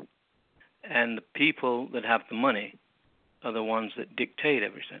everything. And the people that have the money are the ones that dictate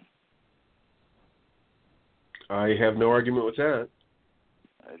everything. I have no argument with that.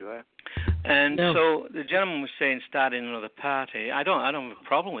 Do I? And so the gentleman was saying starting another party. I don't have a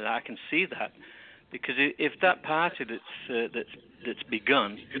problem with that. I can see that, because if that party that's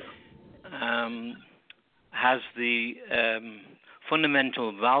begun has the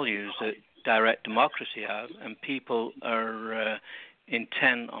fundamental values that direct democracy has, and people are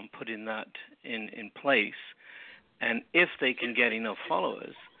intent on putting that in place, and if they can get enough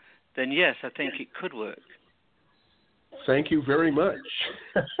followers, then yes, I think it could work. Thank you very much.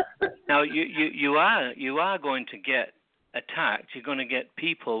 Now you are going to get attacked. You're going to get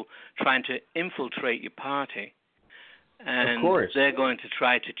people trying to infiltrate your party, and of course, they're going to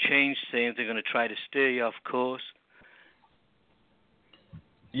try to change things. They're going to try to steer you off course.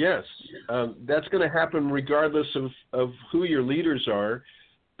 Yes, that's going to happen regardless of who your leaders are.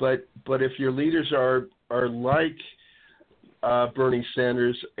 But if your leaders are like Bernie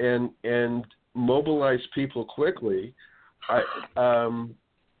Sanders and mobilize people quickly,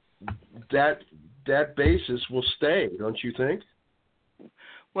 that basis will stay, don't you think?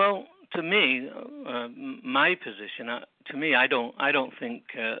 Well, to me, my position, I don't think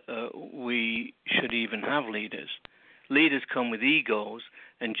we should even have leaders. Leaders come with egos,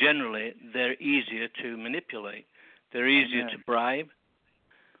 and generally they're easier to manipulate. They're easier to bribe.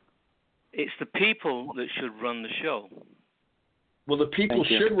 It's the people that should run the show. Well, the people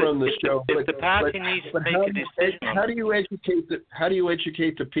should run the show. If the party needs to make a decision. How do you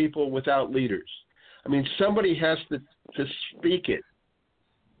educate the people without leaders? I mean, somebody has to speak it.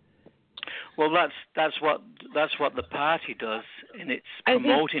 Well, that's what the party does, and it's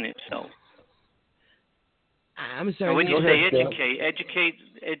promoting itself. I'm sorry. Now, when you Go say ahead,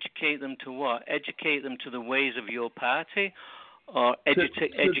 educate them to what? Educate them to the ways of your party, or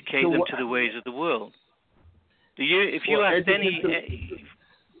educate them to the ways of the world? If you asked any...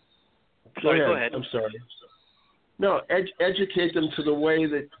 Sorry, go ahead. I'm sorry. No, educate them to the way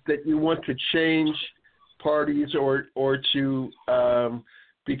that you want to change parties or to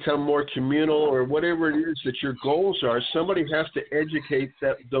become more communal or whatever it is that your goals are. Somebody has to educate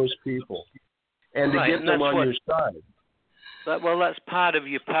those people and to get them on your side. That's part of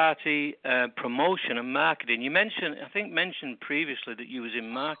your party promotion and marketing. You mentioned previously that you was in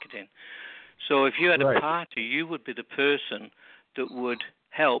marketing. So if you had a party, you would be the person that would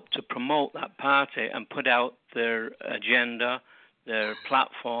help to promote that party and put out their agenda, their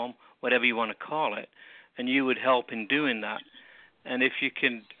platform, whatever you want to call it, and you would help in doing that. And if you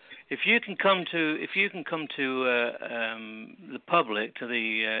can come to the public, to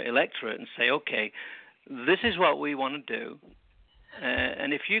the electorate, and say, okay, this is what we want to do,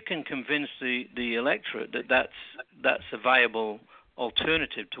 and if you can convince the electorate that that's a viable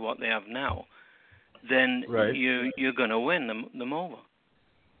alternative to what they have now, then you're going to win them over.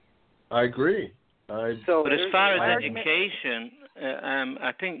 I agree. But as far as education,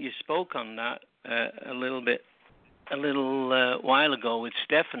 I think you spoke on that a little while ago with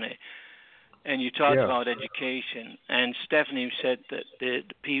Stephanie, and you talked about education. And Stephanie said that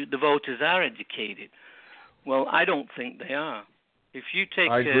the voters are educated. Well, I don't think they are. If you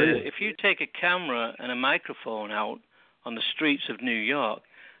take a camera and a microphone out on the streets of New York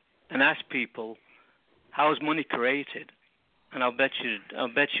and ask people, how is money created? And I'll bet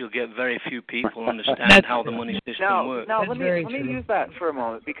you'll get very few people understand how the money system works. Now let me use that for a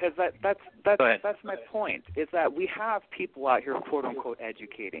moment, because that's my point, is that we have people out here quote unquote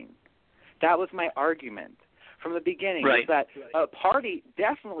educating. That was my argument from the beginning, is that a party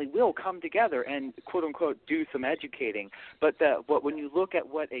definitely will come together and quote unquote do some educating, but when you look at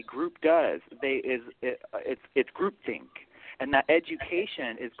what a group does, it's groupthink. And that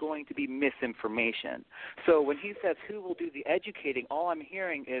education is going to be misinformation. So when he says who will do the educating, all I'm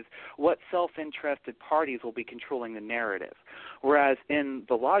hearing is what self-interested parties will be controlling the narrative. Whereas in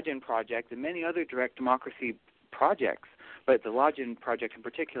the Login Project and many other direct democracy projects, but the Login Project in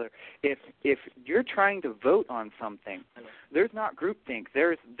particular, if you're trying to vote on something, there's not groupthink.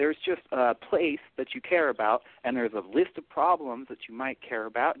 There's just a place that you care about, and there's a list of problems that you might care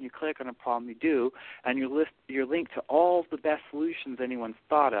about, and you click on a problem you do, and you're linked to all the best solutions anyone's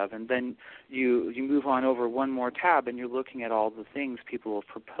thought of, and then you move on over one more tab, and you're looking at all the things people have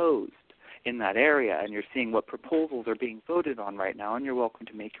proposed in that area, and you're seeing what proposals are being voted on right now, and you're welcome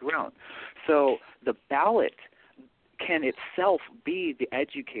to make your own. So the ballot can itself be the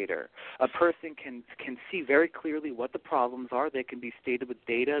educator. A person can see very clearly what the problems are. They can be stated with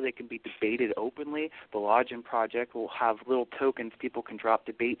data. They can be debated openly. The Login Project will have little tokens. People can drop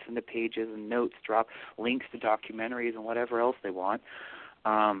debates into pages and notes, drop links to documentaries and whatever else they want.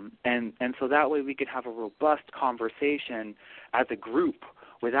 And so that way we can have a robust conversation as a group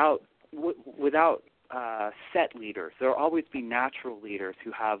without set leaders. There will always be natural leaders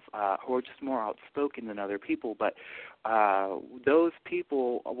who are just more outspoken than other people, but those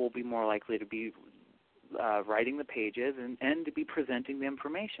people will be more likely to be writing the pages and to be presenting the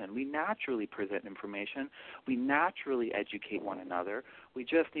information. We naturally present information. We naturally educate one another. We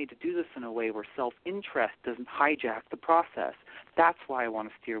just need to do this in a way where self-interest doesn't hijack the process. That's why I want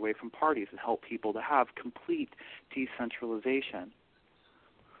to steer away from parties and help people to have complete decentralization.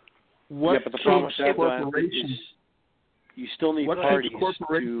 But the problem with that is you still need parties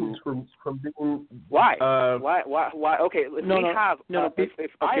corporations from being... Why? Why? Okay,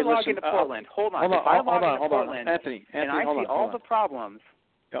 if I log into Portland, hold on. If I log into Portland, Anthony, and I see all the problems,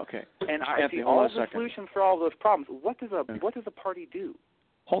 and I see all the solutions for all those problems, what does a party do?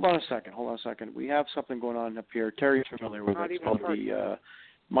 Hold on a second. We have something going on up here. Terry's familiar with it. It's called the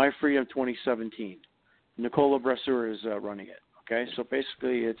My Freedom 2017. Nicola Brasseur is running it. Okay, so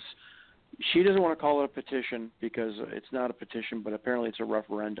basically she doesn't want to call it a petition because it's not a petition, but apparently it's a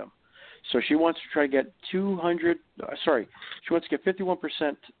referendum. So she wants to try to get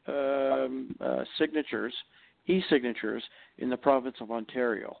 51% signatures, e-signatures, in the province of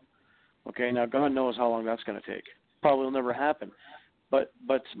Ontario. Okay, now God knows how long that's going to take. Probably will never happen. But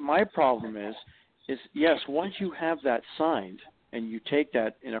my problem is yes, once you have that signed and you take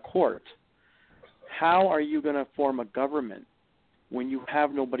that in a court, how are you going to form a government when you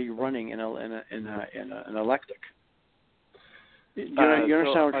have nobody running in an electric? You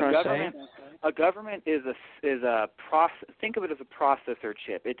understand what I'm trying to say? A government is a process. Think of it as a processor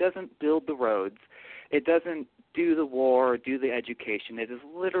chip. It doesn't build the roads. It doesn't do the war or do the education. It is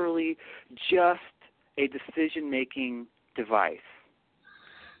literally just a decision-making device.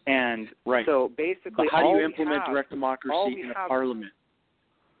 And right. so basically, but how do you implement direct democracy in a parliament?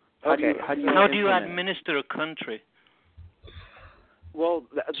 How do you administer a country? Well,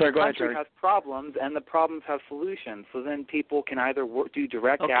 the country has problems, and the problems have solutions. So then people can either do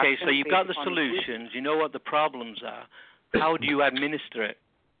direct action. Okay, so you've got the solutions. You know what the problems are. How do you administer it?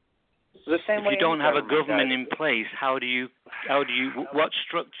 The same if way you don't have a government in place, what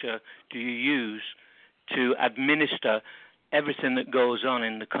structure do you use to administer everything that goes on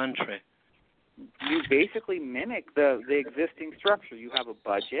in the country? You basically mimic the existing structure. You have a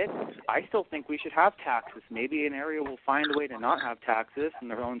budget. I still think we should have taxes. Maybe an area will find a way to not have taxes and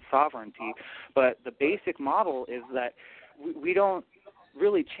their own sovereignty. But the basic model is that we don't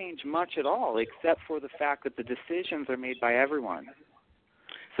really change much at all, except for the fact that the decisions are made by everyone.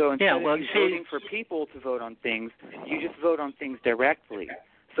 So instead of voting for people to vote on things, you just vote on things directly.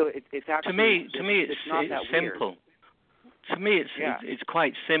 So it's actually to me it's not that simple. Weird. To me, it's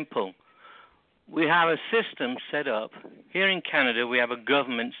quite simple. We have a system set up here in Canada. We have a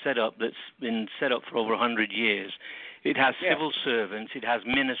government set up that's been set up for over 100 years. It has civil servants. It has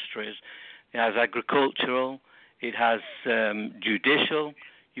ministries. It has agricultural. It has judicial.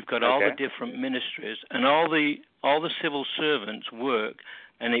 You've got all the different ministries, and all the civil servants work.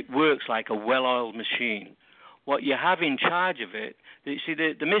 And it works like a well-oiled machine. What you have in charge of it, you see,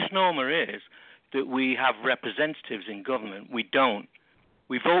 the misnomer is that we have representatives in government. We don't.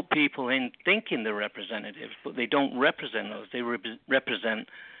 We vote people in thinking they're representatives, but they don't represent us. They represent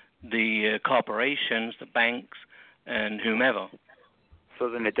the corporations, the banks, and whomever. So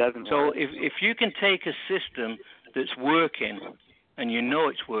then it doesn't So work. if you can take a system that's working, and you know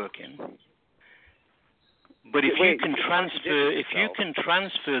it's working, but if you can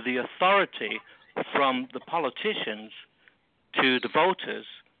transfer the authority from the politicians to the voters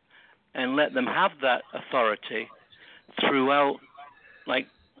and let them have that authority throughout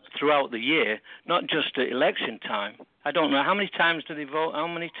the year, not just at election time. I don't know how many times do they vote. How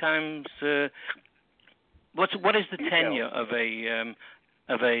many times? What is the tenure of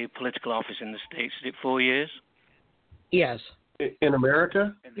a political office in the States? Is it 4 years? Yes. In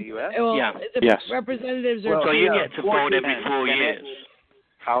America? In the U.S.? Well, yes. Representatives are. So you get to vote every 4 years.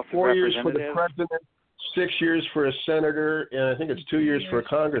 House 4 years for the president, 6 years for a senator, and I think it's 2 years for a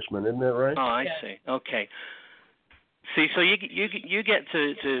congressman. Isn't that right? Oh, I see. Okay. See, so you get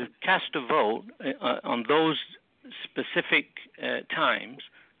to cast a vote on those specific times.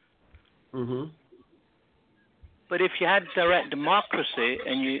 Mm-hmm. But if you had direct democracy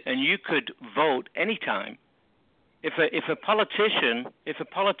and you could vote any time, if a politician,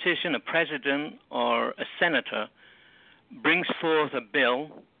 a president or a senator brings forth a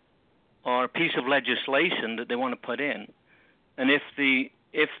bill or a piece of legislation that they want to put in, and if the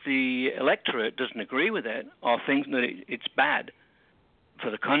electorate doesn't agree with it or thinks that it's bad for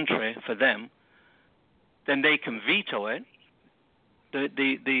the country, for them, then they can veto it.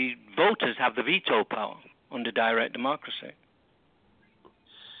 The voters have the veto power under direct democracy.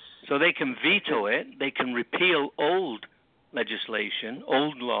 So they can veto it. They can repeal old legislation,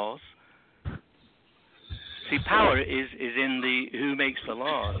 old laws. See, power is in the who makes the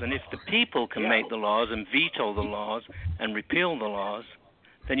laws. And if the people can make the laws and veto the laws and repeal the laws,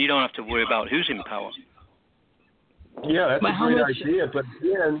 then you don't have to worry about who's in power. Yeah, that's a great idea. But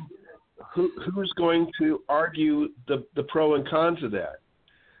again, who's going to argue the pro and cons of that?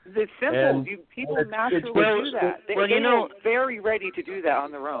 It's simple. People naturally do that. They are very ready to do that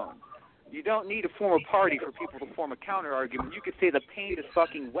on their own. You don't need to form a party for people to form a counter argument. You could say the paint is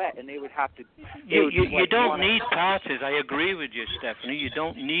fucking wet, and they would have to. You don't need parties. I agree with you, Stephanie. You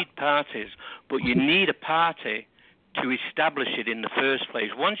don't need parties, but you need a party to establish it in the first place.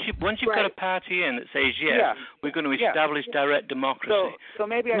 Once you've got a party in that says we're going to establish direct democracy. So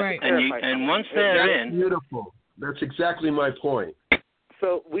maybe I should clarify. And once they're in, beautiful. That's exactly my point.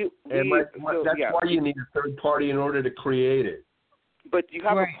 So that's why you need a third party in order to create it. But you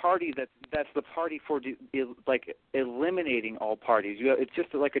have a party that's the party for eliminating all parties. It's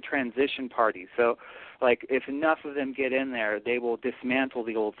just like a transition party. So, if enough of them get in there, they will dismantle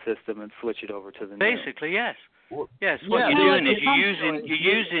the old system and switch it over to the new. Basically, yes. Yes. What you're doing is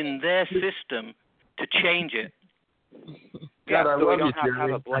you're using their system to change it. Yeah, so we don't have to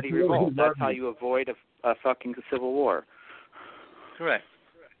have a bloody revolt. That's how you avoid a fucking civil war. Correct.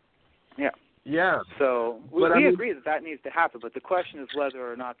 Yeah. Yeah. So we agree that needs to happen, but the question is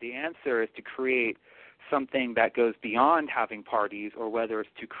whether or not the answer is to create something that goes beyond having parties, or whether it's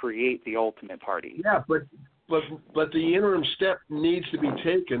to create the ultimate party. Yeah, but the interim step needs to be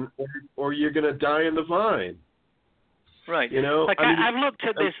taken, or you're going to die in the vine. Right. You know, like I've looked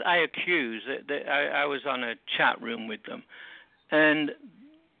at this IAQs. I was on a chat room with them, and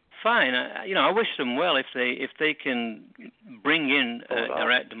fine. I wish them well if they can bring in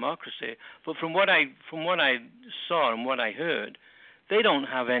direct democracy. But from what I saw and what I heard, they don't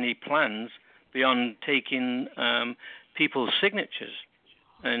have any plans beyond taking people's signatures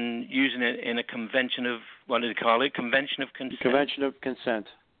and using it in a convention of, what do they call it? Convention of consent. Convention of consent.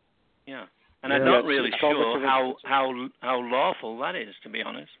 Yeah. And I'm not really sure how lawful that is, to be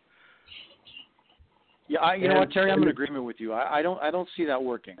honest. Yeah, you know what, Terry, I'm in agreement with you. I don't see that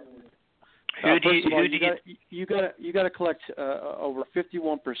working. You got to collect over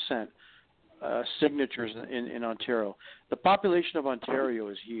 51% signatures in Ontario. The population of Ontario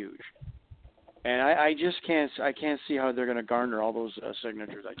is huge, and I just can't see how they're going to garner all those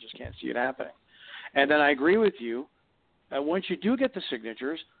signatures. I just can't see it happening. And then I agree with you. Once you do get the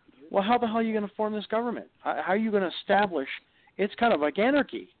signatures, well, how the hell are you going to form this government? How are you going to establish? It's kind of like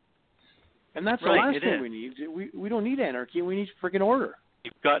anarchy, and that's the last thing we need. We don't need anarchy. We need friggin' order.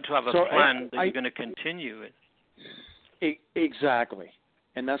 You've got to have a plan that you're going to continue it. Exactly,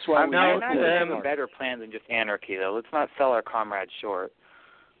 and that's why we have a better plan than just anarchy, though. Let's not sell our comrades short.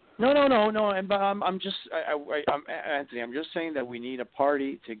 No. And I'm just, Anthony. I'm just saying that we need a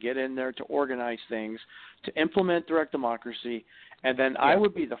party to get in there to organize things, to implement direct democracy, and then I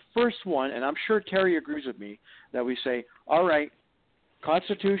would be the first one, and I'm sure Terry agrees with me, that we say, all right,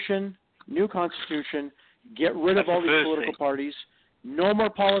 Constitution, new Constitution, get rid of all these political parties, no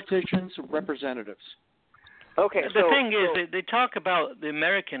more politicians, representatives. Okay. The thing is, they talk about the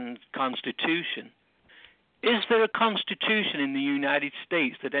American Constitution. Is there a constitution in the United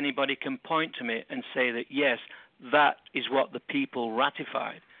States that anybody can point to me and say that, yes, that is what the people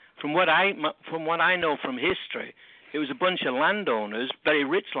ratified? From what I know from history, it was a bunch of landowners, very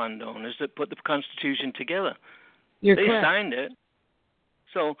rich landowners, that put the Constitution together. They signed it.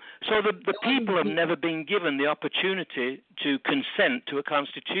 So the people have never been given the opportunity to consent to a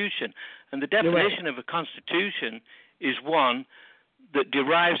constitution. And the definition of a constitution is one that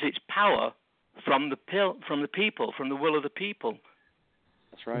derives its power from the people, from the will of the people.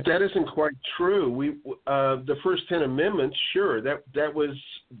 That's right. That isn't quite true. The first 10 amendments, sure, that was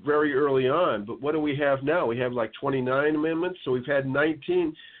very early on. But what do we have now? We have like 29 amendments, so we've had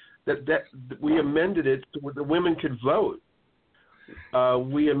 19 that we amended it so the women could vote.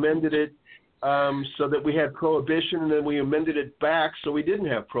 We amended it so that we had prohibition, and then we amended it back so we didn't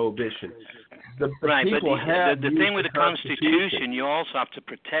have prohibition. The thing with the Constitution, you also have to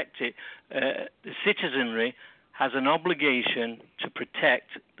protect it. The citizenry has an obligation to protect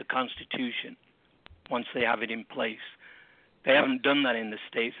the Constitution once they have it in place. They haven't done that in the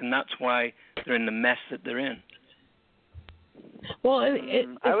States, and that's why they're in the mess that they're in. Well,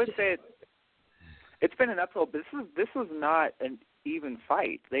 I would say it's been an uphill. But this was not an even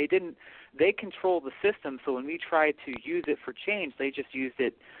fight. They control the system, so when we try to use it for change, they just used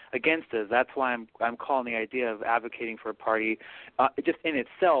it against us. That's why I'm calling the idea of advocating for a party just in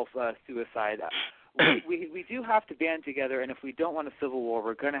itself suicide. We do have to band together, and if we don't want a civil war,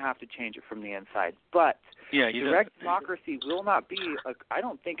 we're going to have to change it from the inside. But direct democracy will not be. I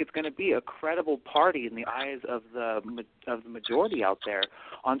don't think it's going to be a credible party in the eyes of the majority out there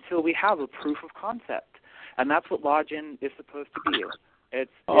until we have a proof of concept, and that's what Lodgin is supposed to be.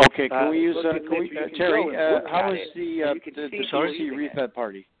 Can we use Terry? How is the BC Refed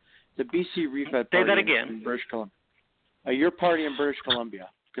Party? The BC Refed Party. Say that again. In British Columbia. Your party in British Columbia,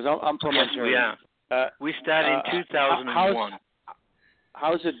 because I'm from Ontario. Yeah. We started in 2001.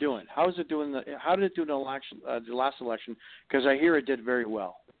 How's it doing? How did it do in the last election? Because I hear it did very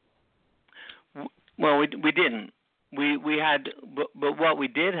well. Well, we didn't. We had, but what we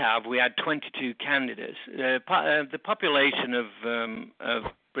did have, we had 22 candidates. The population of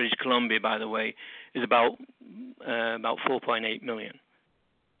British Columbia, by the way, is about 4.8 million.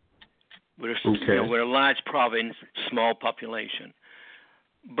 We're a large province, small population.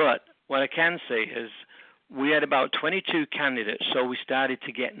 But what I can say is we had about 22 candidates, so we started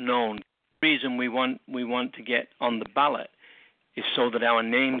to get known. The reason we want to get on the ballot is so that our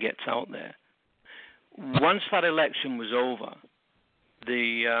name gets out there. Once that election was over,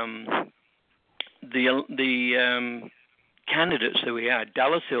 the candidates that we had,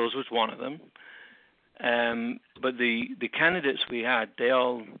 Dallas Hills was one of them, but the candidates we had, they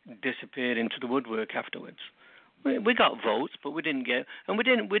all disappeared into the woodwork afterwards. We got votes, but we didn't get, and we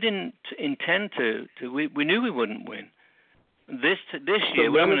didn't intend to. We knew we wouldn't win. This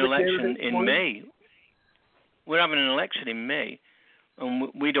year, we're having an election in May. We're having an election in May,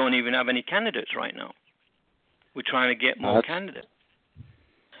 and we don't even have any candidates right now. We're trying to get more candidates.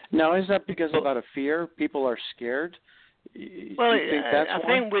 Now, is that because out of fear? People are scared Well, I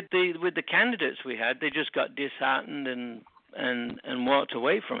think with the candidates we had, they just got disheartened and walked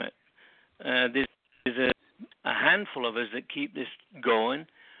away from it. There's a handful of us that keep this going,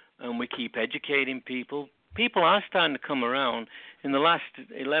 and we keep educating people. People are starting to come around. In the last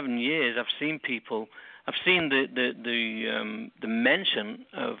 11 years, I've seen the mention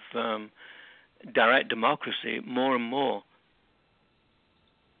of direct democracy more and more.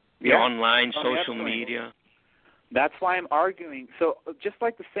 Yeah. Online, social media. That's why I'm arguing. So just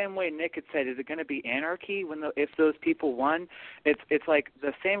like the same way Nick had said, is it going to be anarchy if those people won? It's like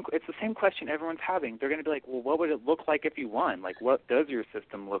the same question everyone's having. They're going to be like, well, what would it look like if you won? Like, what does your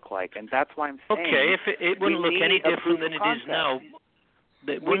system look like? And that's why I'm saying. Okay, if it wouldn't look any different than it is now.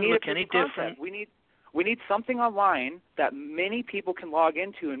 It wouldn't look any different. We need something online that many people can log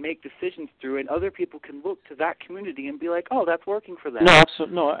into and make decisions through, and other people can look to that community and be like, "Oh, that's working for them." No,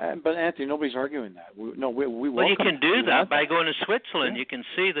 absolutely no. But Anthony, nobody's arguing that. We well, you can do that by going to Switzerland. Yeah. You can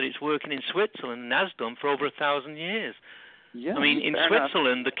see that it's working in Switzerland and has done for over 1,000 years. Yeah, I mean, in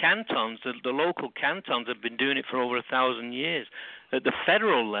Switzerland, the cantons, the local cantons, have been doing it for over 1,000 years. At the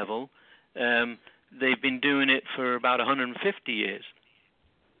federal level, they've been doing it for about 150 years.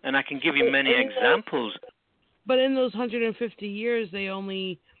 And I can give you many examples. But in those 150 years, they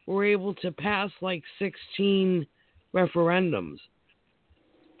only were able to pass like 16 referendums.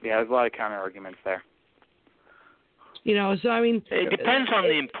 Yeah, there's a lot of counter arguments there. So I mean, it depends on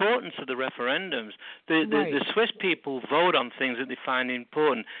the importance of the referendums. The Swiss people vote on things that they find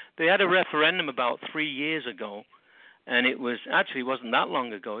important. They had a referendum about 3 years ago, and it wasn't that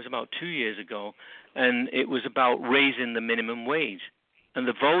long ago. It was about 2 years ago, and it was about raising the minimum wage. And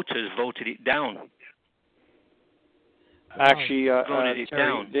the voters voted it down. Actually, voted it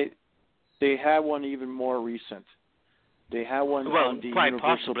down. They had one even more recent. They had one on the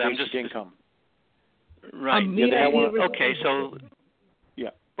Universal Basic Income. Right. Okay, so yeah.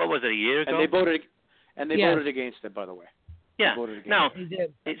 What was it, a year ago? And they voted against it, by the way. Yeah. Now,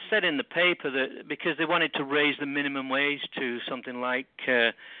 it said in the paper that because they wanted to raise the minimum wage to something like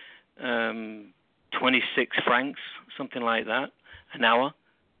 26 francs, something like that, an hour.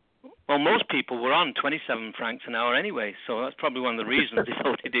 Well, most people were on 27 francs an hour anyway, so that's probably one of the reasons they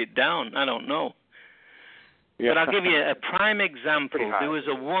voted it down. I don't know. Yeah. But I'll give you a prime example. There was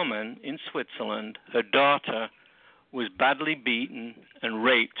a woman in Switzerland. Her daughter was badly beaten and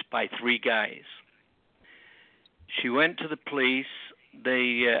raped by 3 guys. She went to the police.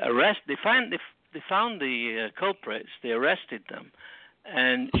 They found the culprits. They arrested them.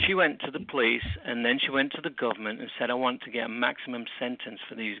 And she went to the police, and then she went to the government and said, I want to get a maximum sentence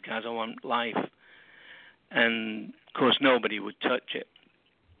for these guys. I want life. And, of course, nobody would touch it.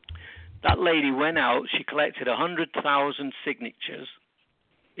 That lady went out. She collected 100,000 signatures.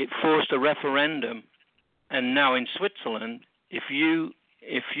 It forced a referendum. And now in Switzerland, if you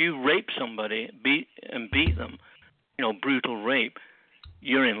rape somebody, beat them, brutal rape,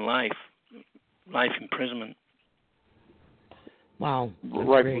 you're in life imprisonment. Wow.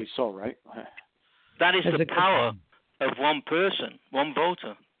 Rightfully so, right? That is the power of one person, one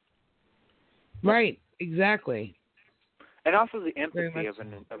voter. Right, exactly. And also the empathy of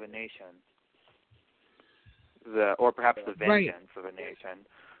a nation. Or perhaps the vengeance of a nation.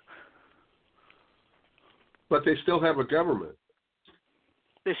 But they still have a government.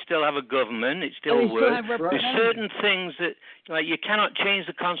 They still have a government. It still works. There's certain things that, like, you cannot change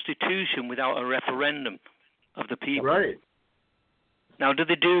the Constitution without a referendum of the people. Right. Now, do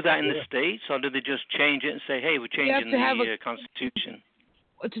they do that in the States, or do they just change it and say, hey, we're changing the Constitution?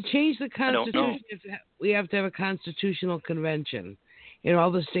 To change the Constitution, we have to have a constitutional convention, and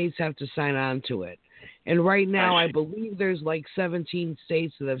all the states have to sign on to it. And right now, I believe there's like 17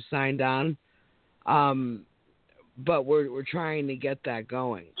 states that have signed on, but we're trying to get that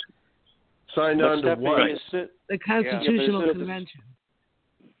going. Signed on to what? The Constitutional Convention.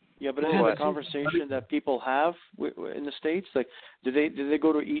 Yeah, but is it a conversation that people have in the states? Like, do they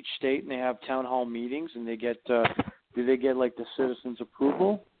go to each state and they have town hall meetings and they get do they get like the citizens'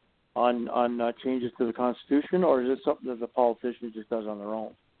 approval on changes to the Constitution, or is it something that the politician just does on their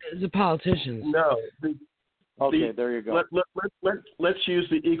own? The politicians. No. There you go. Let's use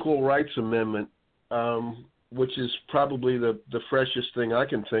the Equal Rights Amendment, which is probably the freshest thing I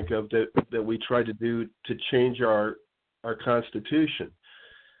can think of that we try to do to change our Constitution.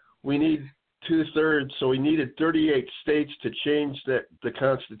 We need 2/3, so we needed 38 states to change the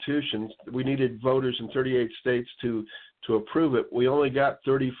Constitution. We needed voters in 38 states to approve it. We only got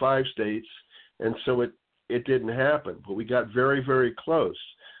 35 states, and so it didn't happen. But we got very, very close.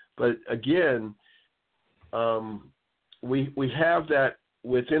 But again, we have that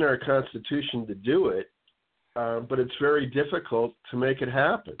within our Constitution to do it. but it's very difficult to make it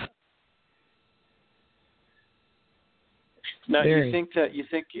happen. Now, you think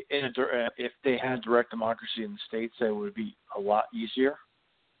if they had direct democracy in the states, that would be a lot easier?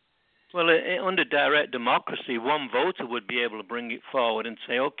 Well, under direct democracy, one voter would be able to bring it forward and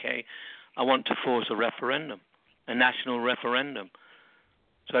say, okay, I want to force a referendum, a national referendum.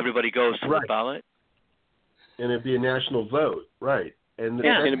 So everybody goes to the ballot. And it'd be a national vote, right? And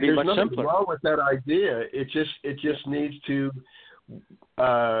it'd be much simpler. There's nothing wrong with that idea. It just needs to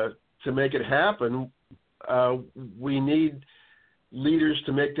make it happen. We need leaders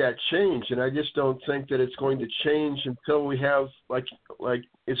to make that change, and I just don't think that it's going to change until we have like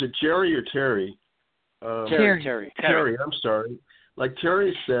is it Jerry or Terry? Terry. I'm sorry. Like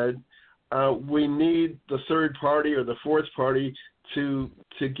Terry said, we need the third party or the fourth party to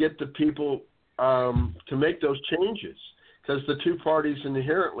get the people to make those changes, because the two parties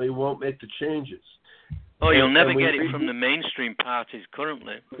inherently won't make the changes. Oh, you'll never get it from the mainstream parties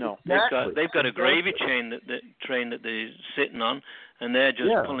currently. No, they've got a gravy train that they're sitting on, and they're just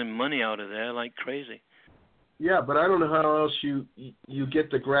pulling money out of there like crazy. Yeah, but I don't know how else you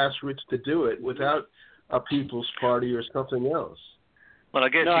get the grassroots to do it without a People's Party or something else. Well, I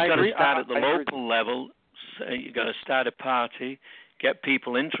guess you've got to start at the local level. So you've got to start a party, get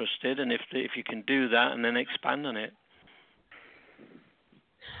people interested, and if you can do that, and then expand on it.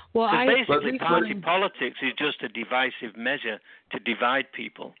 Well, basically, party politics is just a divisive measure to divide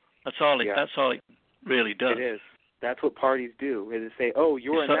people. That's all it really does. It is. That's what parties do. Is say, "Oh,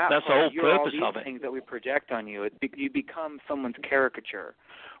 you're in that that's party. the whole purpose you're all of these it. things that we project on you. You become someone's caricature.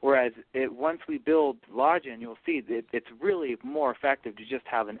 Whereas once we build login, you'll see that it's really more effective to just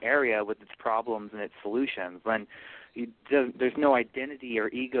have an area with its problems and its solutions. When there's no identity or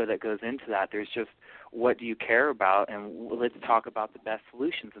ego that goes into that. There's just, what do you care about, and let's talk about the best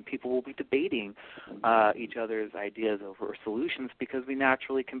solutions. And people will be debating each other's ideas over solutions because we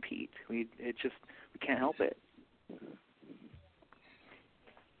naturally compete. We can't help it.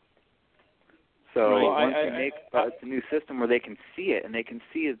 So once we make it's a new system where they can see it, and they can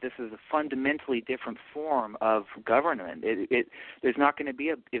see that this is a fundamentally different form of government. There's not going to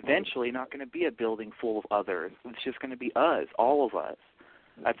be eventually not going to be a building full of others. It's just going to be us, all of us.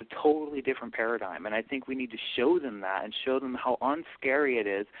 That's a totally different paradigm, and I think we need to show them that and show them how unscary it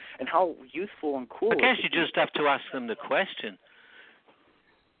is and how useful and cool. I guess you just have to ask them the question.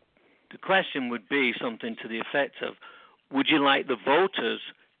 The question would be something to the effect of, would you like the voters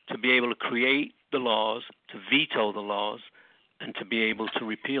to be able to create the laws, to veto the laws, and to be able to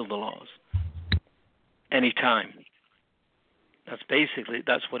repeal the laws anytime? That's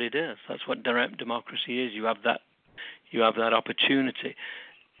what it is. That's what direct democracy is. You have that opportunity.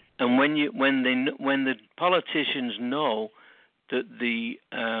 And when the politicians know that the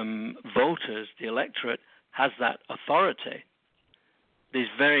voters, the electorate, has that authority, there's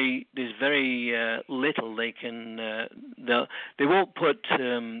very little they can. They won't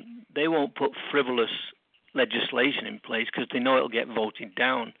put frivolous legislation in place because they know it'll get voted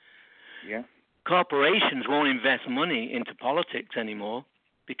down. Yeah. Corporations won't invest money into politics anymore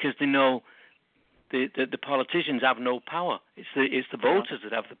because they know the politicians have no power. It's the voters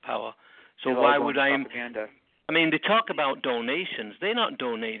that have the power. So why would I? I mean, they talk about donations. They're not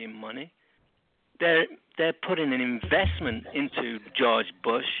donating money. They're putting an investment into George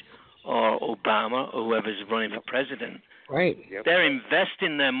Bush or Obama or whoever's running for president. Right. Yep. They're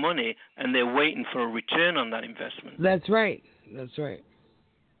investing their money and they're waiting for a return on that investment. That's right.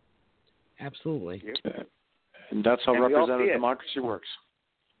 Absolutely. Yep. And that's how representative democracy works.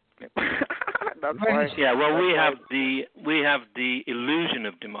 That's why. Yeah. Well, we have the illusion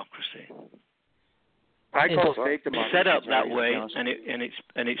of democracy. I call it fake democracy. It's set up that way,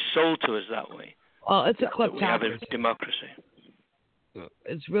 and it's sold to us that way. Well, it's a kleptocracy. We have a democracy.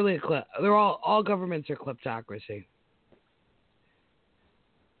 It's really they're all governments are kleptocracy.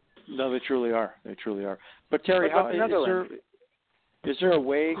 No, they truly are. But Terry, is there a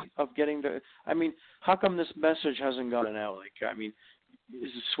way of getting the? I mean, how come this message hasn't gotten out? Like, I mean,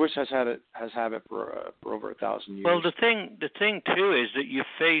 Swiss has had it for over 1,000 years. Well, the thing too is that you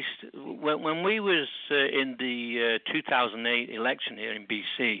faced when we was in the 2008 election here in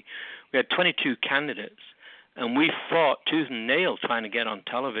BC, we had 22 candidates, and we fought tooth and nail trying to get on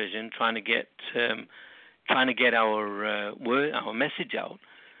television, trying to get our message out.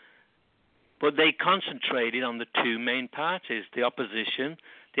 But they concentrated on the two main parties: the opposition,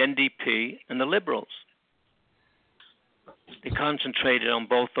 the NDP, and the Liberals. They concentrated on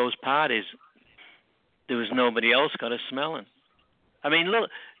both those parties. There was nobody else got a smelling. I mean, look,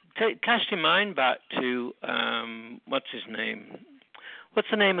 cast your mind back to what's his name? what's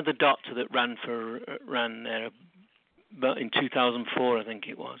the name of the doctor that ran in 2004, I think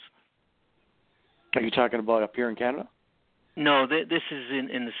it was. Are you talking about up here in Canada? No, this is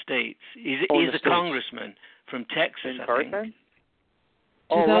in the States. He's a congressman from Texas, I think.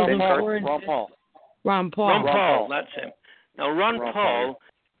 Oh, Ron Paul. That's him. Now, Ron Paul,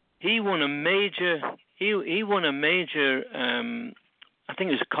 he won a major. He won a major. I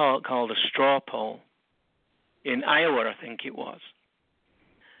think it was called a straw poll in Iowa. I think it was.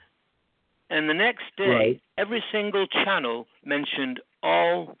 And the next day, every single channel mentioned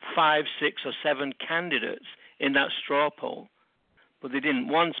all 5, 6, or 7 candidates in that straw poll, but they didn't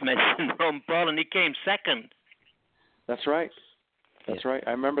once mention Ron Paul, and he came second. That's right. That's right.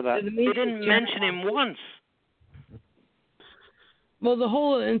 I remember that. They didn't mention him once. Well, the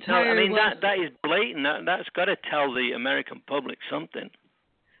whole entire... No, I mean, that is blatant. That's got to tell the American public something.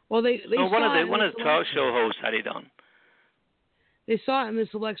 Well, they one of the talk show hosts had it on. They saw it in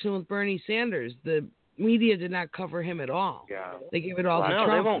this election with Bernie Sanders. The media did not cover him at all. Yeah. They gave it all to Trump.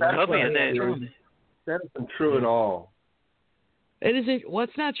 No, they won't cover it. That isn't true at all. It isn't.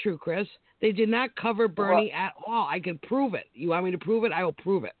 What's not true, Chris? They did not cover Bernie at all. I can prove it. You want me to prove it? I will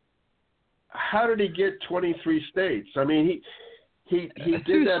prove it. How did he get 23 states? I mean, he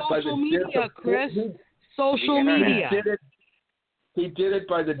did that by the social media, Chris. Social media. He did it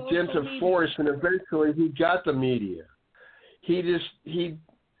by the dint of force, and eventually he got the media. Chris,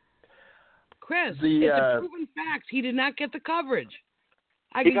 it's a proven fact. He did not get the coverage.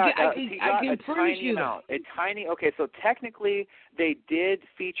 I can furnish you that. Okay, so technically they did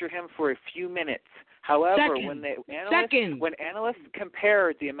feature him for a few minutes. However, when analysts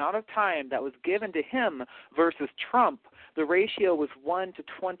compared the amount of time that was given to him versus Trump, the ratio was 1 to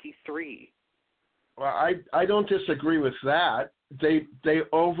 23. Well, I don't disagree with that. They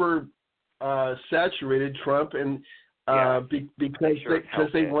over saturated Trump and because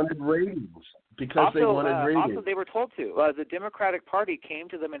they wanted ratings. Also, they were told to. The Democratic Party came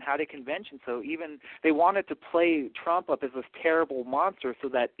to them and had a convention, so even they wanted to play Trump up as this terrible monster so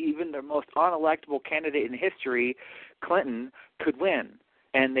that even their most unelectable candidate in history, Clinton, could win,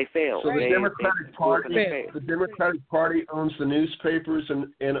 and they failed. So the Democratic Party owns the newspapers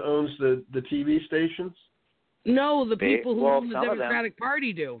and owns the TV stations? No, the people who own the Democratic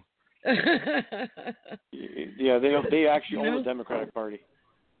Party do. Yeah, they actually own the Democratic Party.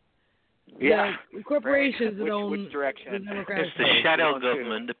 Yeah, corporations that own which direction? The Democratic It's the shadow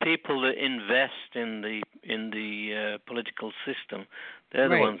government, the people that invest in the political system. They're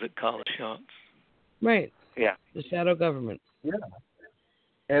the ones that call the shots. Right. Yeah. The shadow government. Yeah.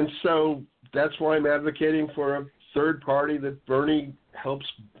 And so that's why I'm advocating for a third party that Bernie helps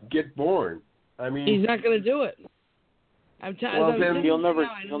get born. I mean, he's not going to do it. He'll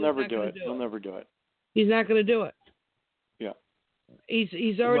never do it. He'll never do it. He's not going to do it. Yeah.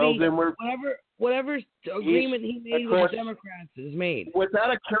 He's already whatever agreement he made with the Democrats is made.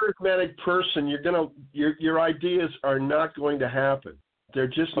 Without a charismatic person, your ideas are not going to happen. They're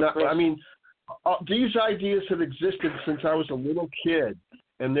just not. I mean, these ideas have existed since I was a little kid,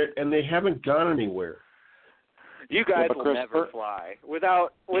 and they haven't gone anywhere. You guys will never fly.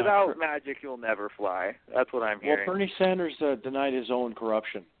 Without magic, you'll never fly. That's what I'm hearing. Well, Bernie Sanders denied his own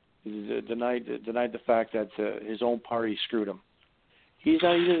corruption. He denied the fact that his own party screwed him. He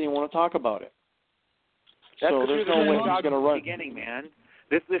doesn't even want to talk about it. So there's no way he's going to run. Beginning, man.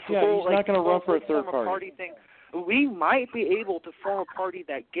 This he's not going to run for a third party thing. We might be able to form a party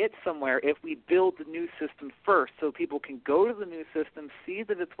that gets somewhere if we build the new system first, so people can go to the new system, see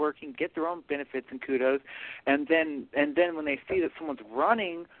that it's working, get their own benefits and kudos, and then when they see that someone's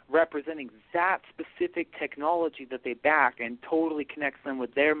running, representing that specific technology that they back and totally connects them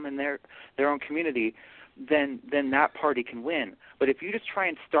with them and their own community, then that party can win. But if you just try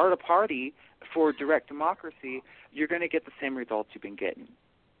and start a party for direct democracy, you're going to get the same results you've been getting.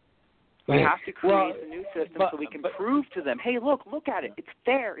 We have to create a new system so we can prove to them, hey, look at it. It's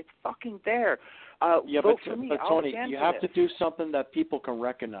there. It's fucking there. Vote for me. But Tony, you have to do something that people can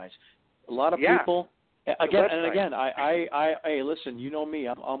recognize. A lot of people, again, I listen. You know me.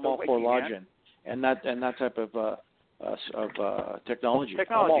 I'm all for login and that type of technology.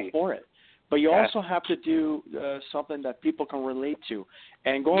 I'm all for it. But you also have to do something that people can relate to.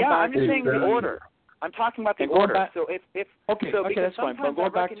 And going back I'm just saying the order. I'm talking about the order. Okay, that's fine. But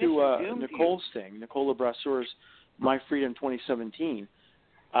going back to Nicole's thing, Nicole Brasseur's My Freedom 2017,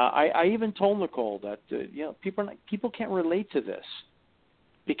 I even told Nicole that people can't relate to this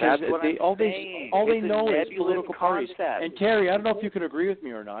because all they know is political parties. And Terry, I don't know if you could agree with me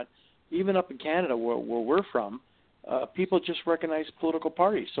or not. Even up in Canada, where we're from, people just recognize political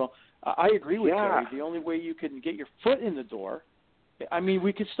parties. So I agree with Terry. The only way you can get your foot in the door I mean,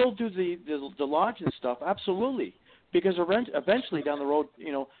 we could still do the lodge and stuff, absolutely, because eventually down the road,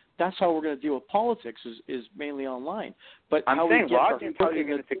 that's how we're going to deal with politics is mainly online. But I'm how saying we get lodging is how you're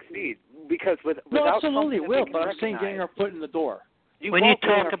going to succeed because without absolutely something will. that But I'm saying getting our foot in the door. When you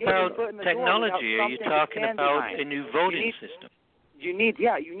talk about technology, are you talking about a new voting system? You need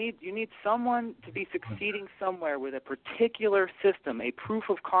someone to be succeeding somewhere with a particular system, a proof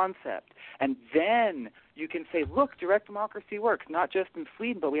of concept, and then you can say, look, direct democracy works, not just in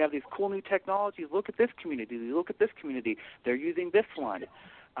Sweden, but we have these cool new technologies. Look at this community. Look at this community. They're using this one.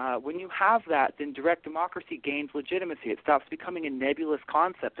 When you have that, then direct democracy gains legitimacy. It stops becoming a nebulous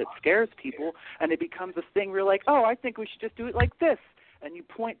concept that scares people, and it becomes a thing where you're like, oh, I think we should just do it like this. And you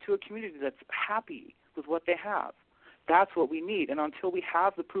point to a community that's happy with what they have. That's what we need. And until we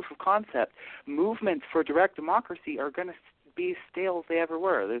have the proof of concept, movements for direct democracy are going to be stale as they ever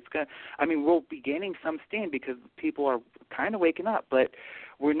were. We'll be gaining some steam because people are kind of waking up, but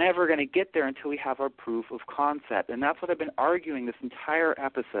we're never going to get there until we have our proof of concept. And that's what I've been arguing this entire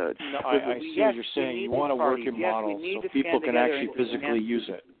episode. No, I see what you're saying. You want a working model so people can actually physically use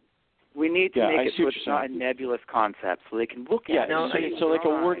it. We need to make it so it's not a nebulous concept, so they can look at it. So like a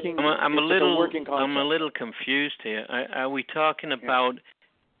working. I'm a little confused here. Are we talking about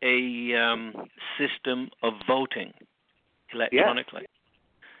a system of voting electronically?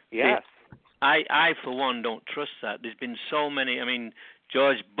 Yes. See, I for one don't trust that. There's been so many. I mean,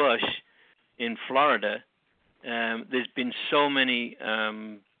 George Bush in Florida. There's been so many.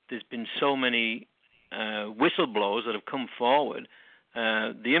 Whistleblowers that have come forward.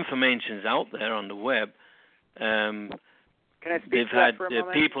 The information's out there on the web. Can I speak they've to that had for a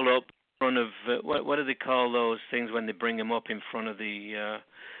moment? people up in front of what do they call those things when they bring them up in front of the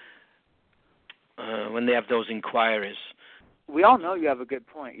when they have those inquiries? We all know you have a good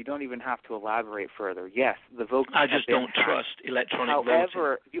point. You don't even have to elaborate further. Yes, the vote. I just don't trust electronic voting.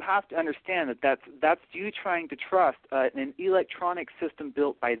 However, you have to understand that that's you trying to trust an electronic system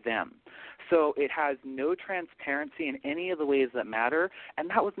built by them. So it has no transparency in any of the ways that matter, and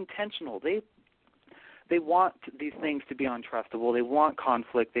that was intentional. They want these things to be untrustable. They want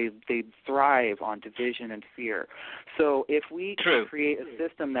conflict. They thrive on division and fear. So if we can create a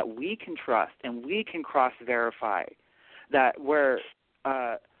system that we can trust and we can cross-verify, that where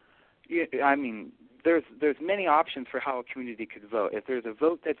there's many options for how a community could vote. If there's a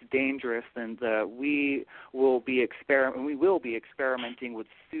vote that's dangerous, then we will be experimenting with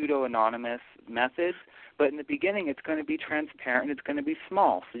pseudo-anonymous methods. But in the beginning, it's going to be transparent and it's going to be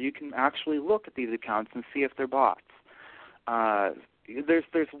small, so you can actually look at these accounts and see if they're bots.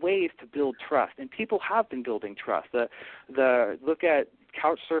 There's ways to build trust, and people have been building trust. Look at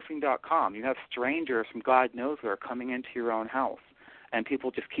Couchsurfing.com. You have strangers from God knows where coming into your own house. And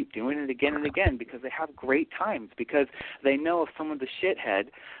people just keep doing it again and again because they have great times, because they know if someone's a shithead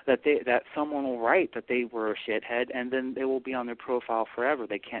that someone will write that they were a shithead, and then they will be on their profile forever.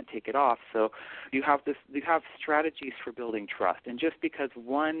 They can't take it off. So you have strategies for building trust. And just because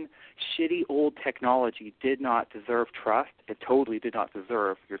one shitty old technology did not deserve trust, it totally did not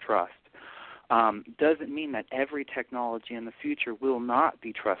deserve your trust. Doesn't mean that every technology in the future will not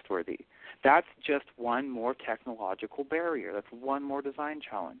be trustworthy. That's just one more technological barrier. That's one more design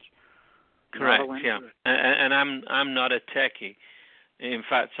challenge. Correct. Yeah, and I'm not a techie. In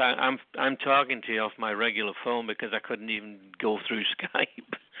fact, I'm talking to you off my regular phone because I couldn't even go through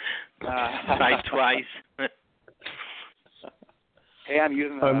Skype. Tried twice. Hey, I'm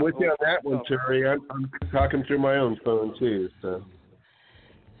using. I'm with you on that one, Terry. I'm talking through my own phone too. So.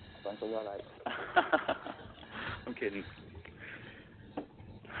 I'm kidding.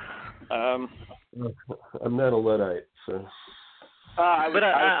 I'm not a Luddite, so. I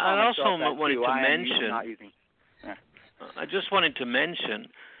also wanted to mention. I just wanted to mention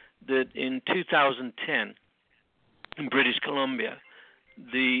that in 2010, in British Columbia,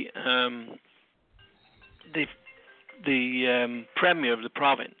 the premier of the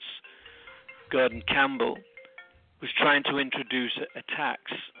province, Gordon Campbell, was trying to introduce a tax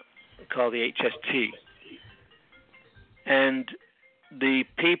called the HST, and the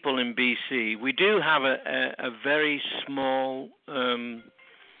people in BC, we do have a very small,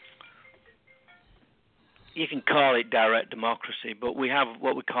 you can call it direct democracy, but we have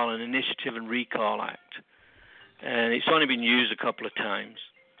what we call an Initiative and Recall Act. And it's only been used a couple of times.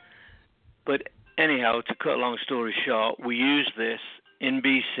 But anyhow, to cut a long story short, we used this in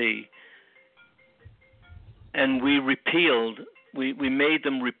BC, and we made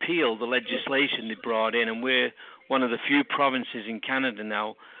them repeal the legislation they brought in, and we're one of the few provinces in Canada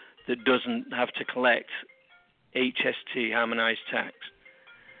now that doesn't have to collect HST, harmonized tax.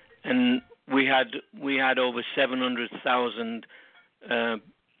 And we had over 700,000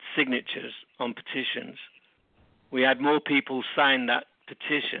 signatures on petitions. We had more people sign that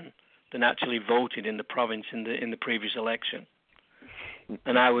petition than actually voted in the province in the previous election.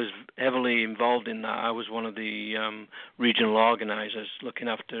 And I was heavily involved in that. I was one of the regional organizers looking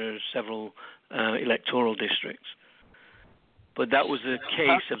after several electoral districts. But that was a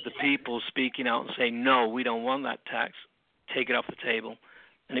case of the people speaking out and saying, no, we don't want that tax. Take it off the table.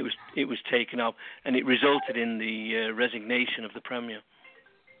 And it was taken up, and it resulted in the resignation of the Premier.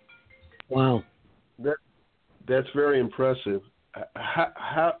 Wow. That's very impressive.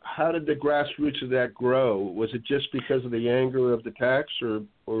 How did the grassroots of that grow? Was it just because of the anger of the tax, or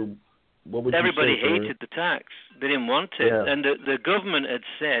what would Everybody you say? hated the tax. They didn't want it. Yeah. And the government had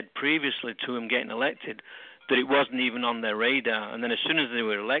said previously to him getting elected that it wasn't even on their radar. And then as soon as they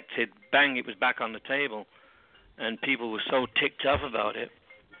were elected, bang, it was back on the table. And people were so ticked off about it.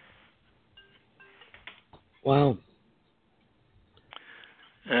 Wow.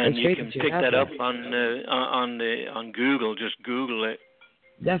 And you can pick that up on Google. Just Google it.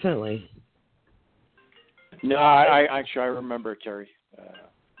 Definitely. No, I remember, Terry.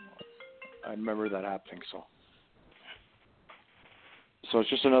 I remember that happening. So it's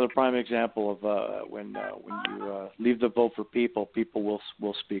just another prime example of when you leave the vote for people, people will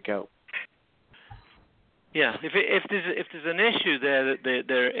speak out. Yeah, if there's an issue there that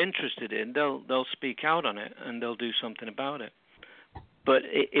they're interested in, they'll speak out on it and they'll do something about it. But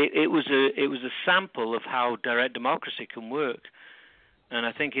it was a sample of how direct democracy can work, and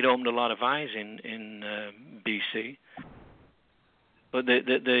I think it opened a lot of eyes in BC. But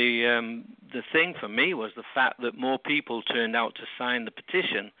the thing for me was the fact that more people turned out to sign the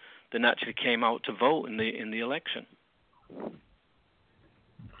petition than actually came out to vote in the election.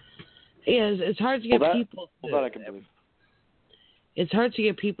 Yeah, it's hard to get people. That I can believe. It's hard to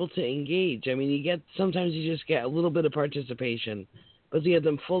get people to engage. I mean, sometimes you just get a little bit of participation, but to get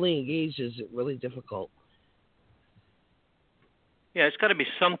them fully engaged is really difficult. Yeah, it's got to be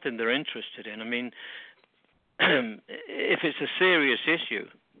something they're interested in. I mean, if it's a serious issue,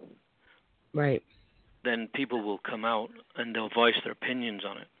 right, then people will come out and they'll voice their opinions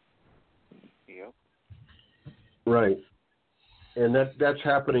on it. Yep. Right. And that's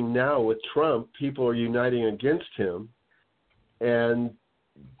happening now with Trump. People are uniting against him. And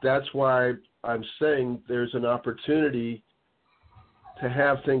that's why I'm saying there's an opportunity to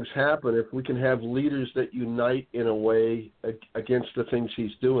have things happen if we can have leaders that unite in a way against the things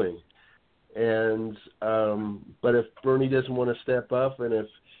he's doing. And but if Bernie doesn't want to step up, and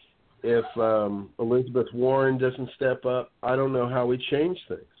if Elizabeth Warren doesn't step up, I don't know how we change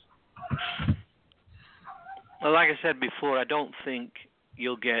things. Well, like I said before, I don't think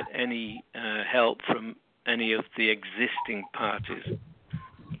you'll get any help from any of the existing parties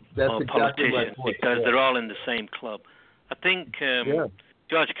or politicians because they're all in the same club. I think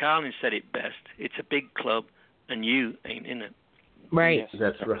George Carlin said it best. It's a big club, and you ain't in it. Right.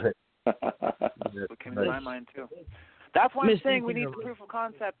 That's right. What came to my mind too. That's why I'm saying we need the proof of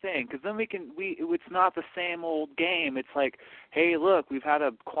concept thing, because then it's not the same old game. It's like, hey, look, we've had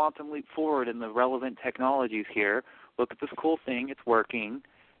a quantum leap forward in the relevant technologies here. Look at this cool thing. It's working.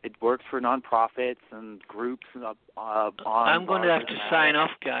 It works for nonprofits and groups. I'm going to have to sign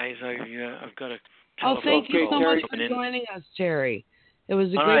off, guys. I've got to. Thank you so much for joining us, Terry. It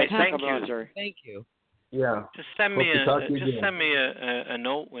was a great time. Thank you. Thank you. Yeah. Just send me a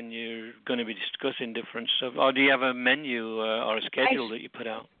note when you're going to be discussing different stuff. Or do you have a menu or a schedule that you put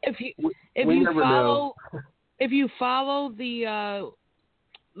out? If you follow the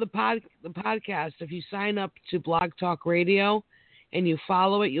podcast, if you sign up to Blog Talk Radio and you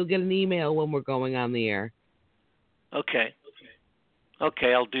follow it, you'll get an email when we're going on the air. Okay,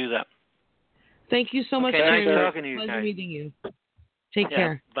 I'll do that. Thank you so much. Nice talking to you. Pleasure meeting you. Take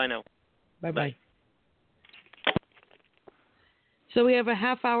care. Bye now. Bye. So we have a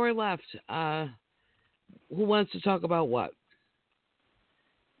half hour left. Who wants to talk about what?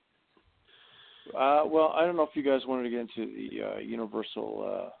 Well, I don't know if you guys wanted to get into the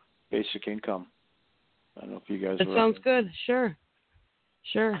Universal Basic Income. I don't know if you guys. That sounds good. Sure.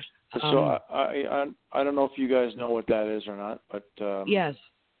 So I don't know if you guys know what that is or not, but yes,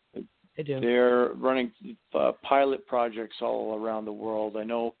 I do. They're running pilot projects all around the world. I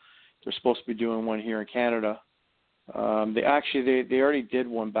know they're supposed to be doing one here in Canada. They already did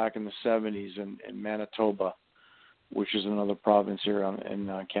one back in the 70s in Manitoba, which is another province here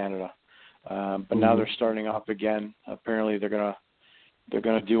in Canada. But now they're starting off again. Apparently they're gonna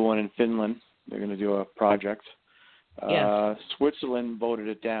do one in Finland. They're gonna do a project. Yes. Switzerland voted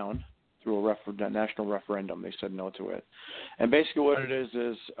it down through a national referendum. They said no to it. And basically what it is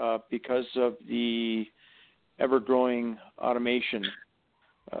because of the ever-growing automation,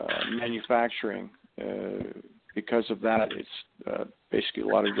 manufacturing. Because of that, it's basically a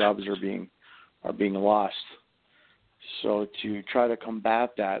lot of jobs are being lost. So to try to combat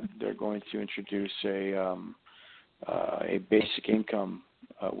that, they're going to introduce a basic income,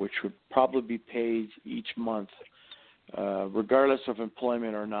 which would probably be paid each month, regardless of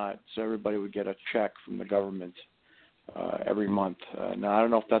employment or not. So everybody would get a check from the government every month. Now, I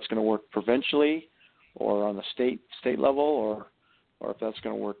don't know if that's going to work provincially or on the state level, or if that's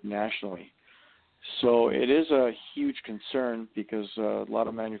going to work nationally. So it is a huge concern because a lot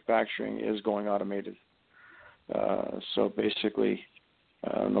of manufacturing is going automated. So basically,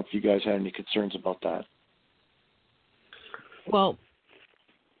 I don't know if you guys had any concerns about that. Well,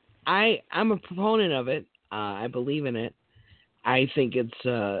 I'm a proponent of it. I believe in it. I think it's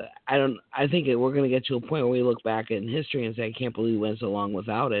we're going to get to a point where we look back in history and say, I can't believe we went so long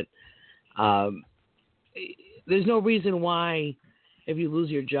without it. There's no reason why, if you lose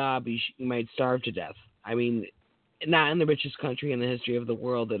your job, you might starve to death. I mean, not in the richest country in the history of the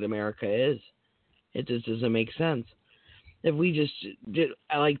world that America is. It just doesn't make sense. If we just did,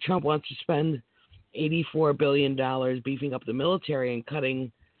 like Trump wants to spend $84 billion beefing up the military and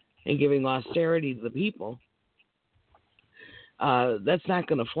cutting and giving austerity to the people, that's not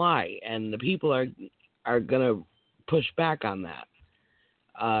going to fly, and the people are going to push back on that.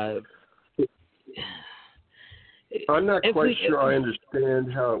 I'm not quite sure I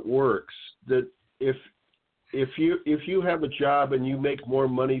understand how it works. That if you have a job and you make more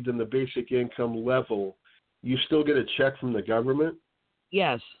money than the basic income level, you still get a check from the government?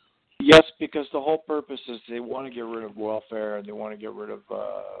 Yes. Yes, because the whole purpose is they want to get rid of welfare and they want to get rid of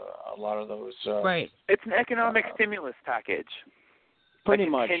a lot of those. Right. It's an economic stimulus package. Pretty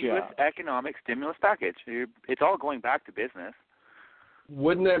much, continuous economic stimulus package. It's all going back to business.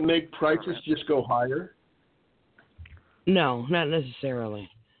 Wouldn't that make prices just go higher? No, not necessarily.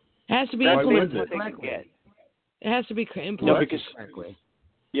 It has to be That's implemented what they can correctly. get. It has to be implemented correctly.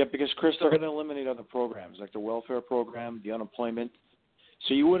 Yeah, because, Chris, they're going to eliminate other programs, like the welfare program, the unemployment.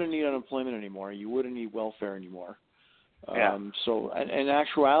 So you wouldn't need unemployment anymore. You wouldn't need welfare anymore. So in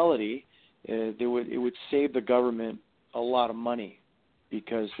actuality, it would save the government a lot of money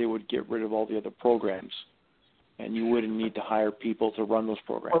because they would get rid of all the other programs, and you wouldn't need to hire people to run those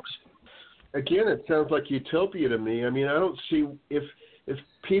programs. Again, it sounds like utopia to me. I mean, I don't see if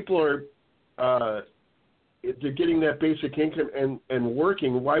people are if they're getting that basic income and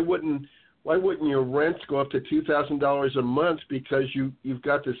working, why wouldn't your rents go up to $2,000 a month because you've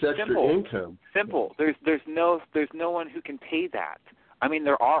got this extra income? Simple. There's no one who can pay that. I mean,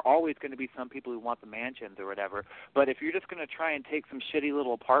 there are always going to be some people who want the mansions or whatever. But if you're just going to try and take some shitty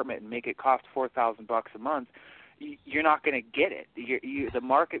little apartment and make it cost $4,000 a month, you're not going to get it. The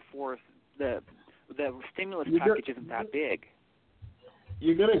market for the stimulus package isn't that big.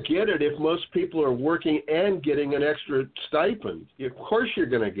 You're going to get it if most people are working and getting an extra stipend. Of course you're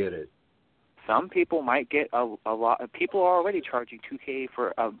going to get it. Some people might get a lot. People are already charging $2,000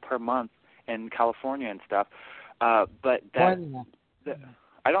 for per month in California and stuff. But I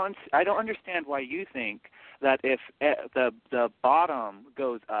don't understand why you think that if the bottom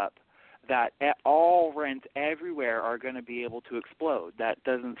goes up, that all rents everywhere are going to be able to explode. That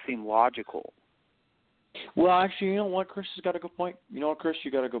doesn't seem logical. Well, actually, you know what, Chris has got a good point. You know what, Chris,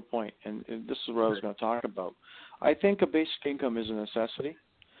 you got a good point, and this is what I was going to talk about. I think a basic income is a necessity,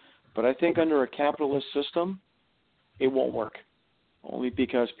 but I think under a capitalist system, it won't work, only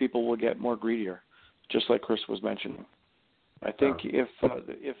because people will get more greedier, just like Chris was mentioning. I think if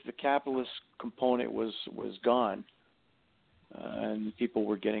the capitalist component was gone and people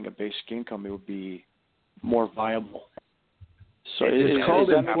were getting a basic income, it would be more viable. So it's called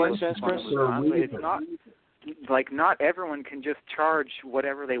inflation, Chris? It's not like not everyone can just charge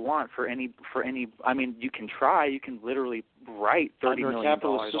whatever they want for any. I mean, you can try. You can literally write $30 million under a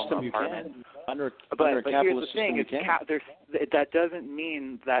capitalist system. On an apartment. You can. Under a but capitalist here's the thing: that doesn't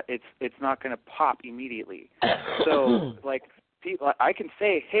mean that it's not going to pop immediately. So like. I can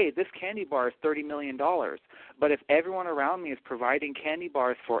say, hey, this candy bar is $30 million, but if everyone around me is providing candy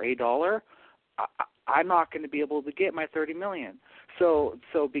bars for $1, I'm not going to be able to get my $30 million. So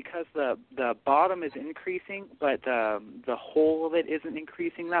because the bottom is increasing, but the whole of it isn't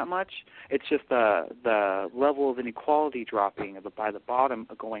increasing that much, it's just the level of inequality dropping by the bottom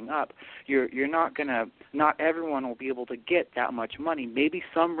going up. Not everyone will be able to get that much money. Maybe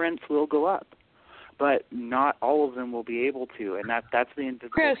some rents will go up, but not all of them will be able to, and that's the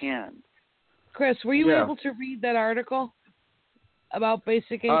invisible hand. Chris, were you able to read that article about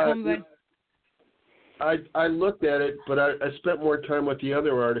basic income? I looked at it, but I spent more time with the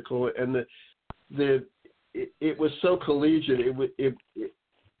other article, and the it was so collegiate.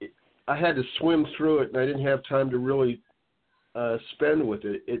 I had to swim through it, and I didn't have time to really spend with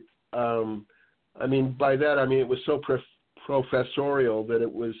it. I mean, by that I mean it was so professorial that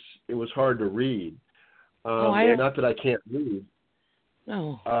it was hard to read. Not that I can't read.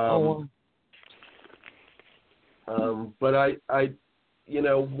 No. But I,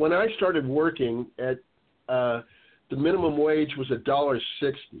 when I started working at the minimum wage was $1.60,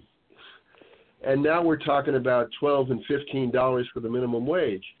 and now we're talking about $12 and $15 for the minimum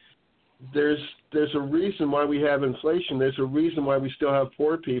wage. There's a reason why we have inflation. There's a reason why we still have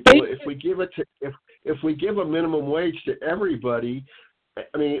poor people. If we give a minimum wage to everybody,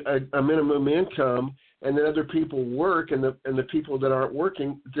 I mean a minimum income, and then other people work, and the people that aren't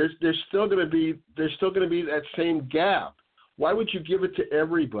working, there's still going to be that same gap. Why would you give it to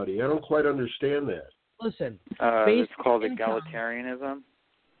everybody? I don't quite understand that. Listen, it's called egalitarianism.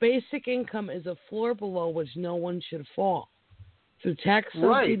 Basic income is a floor below which no one should fall. Through tax subsidy.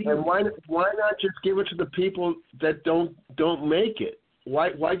 Right, and why not just give it to the people that don't make it? Why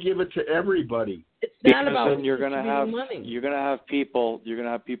give it to everybody? It's not because about then you're going to have people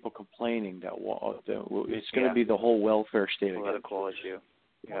complaining that it's going to be the whole welfare state again. Political issue.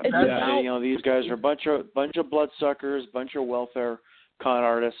 Yeah. These guys are a bunch of bloodsuckers, bunch of welfare con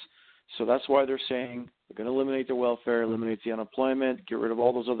artists. So that's why they're saying they're going to eliminate the welfare, eliminate the unemployment, get rid of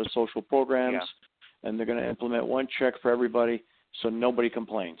all those other social programs, and they're going to implement one check for everybody so nobody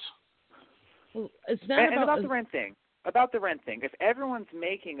complains. Well, it's not about the rent thing. About the rent thing, if everyone's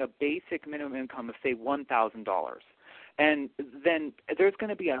making a basic minimum income of, say, $1,000, and then there's going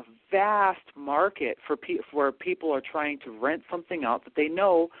to be a vast market where people are trying to rent something out that they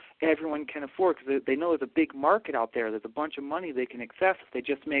know everyone can afford, because they know there's a big market out there. There's a bunch of money they can access if they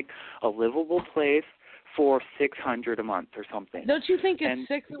just make a livable place for $600 a month or something. Don't you think it's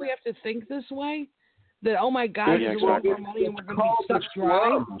sick that we have to think this way? That, oh, my God, there's a lot more money and we're going to be stuck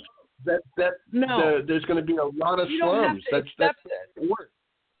dry? There's going to be a lot of slums.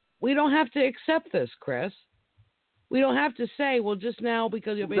 We don't have to accept this, Chris. We don't have to say, well, just now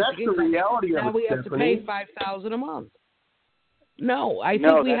because you're basic income, the reality now of we it, have to pay $5,000 a month. No, I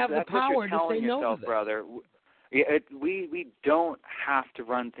think we have the power to say no to this. Brother. We don't have to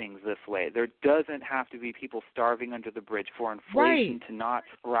run things this way. There doesn't have to be people starving under the bridge for inflation to not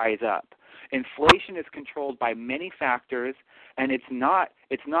rise up. Inflation is controlled by many factors, and it's not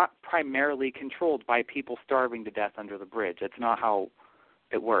primarily controlled by people starving to death under the bridge. That's not how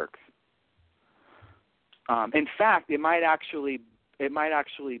it works. In fact, it might actually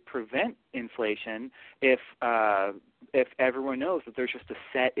prevent inflation if everyone knows that there's just a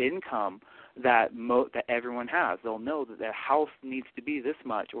set income that everyone has. They'll know that their house needs to be this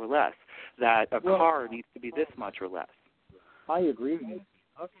much or less, that a car needs to be this much or less. I agree with you.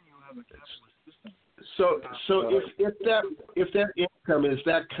 How can you have a capitalist system? So if that income is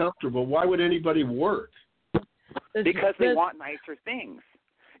that comfortable, why would anybody work? Because they want nicer things.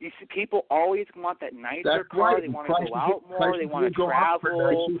 You see, people always want that nicer car. Right. They want to go out more. They want to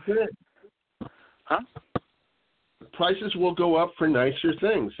travel. Huh? Prices will go up for nicer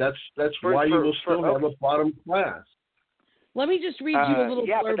things. That's why you will still have a bottom class. Let me just read you a little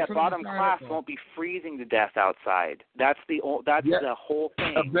blurb but that from bottom class won't be freezing to death outside. That's the whole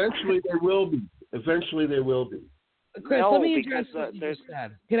thing. Eventually they will be. Chris, let me address what you just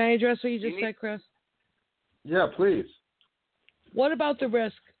said. Can I address what you just said, Chris? Yeah, please. What about the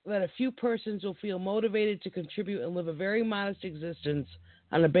risk that a few persons will feel motivated to contribute and live a very modest existence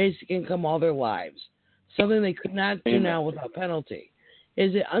on a basic income all their lives, something they could not do now without penalty?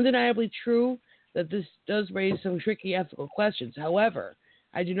 Is it undeniably true that this does raise some tricky ethical questions? However,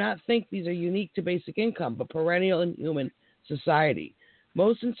 I do not think these are unique to basic income, but perennial in human society.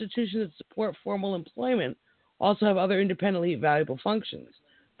 Most institutions that support formal employment also have other independently valuable functions.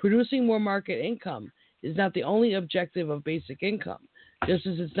 Producing more market income is not the only objective of basic income, just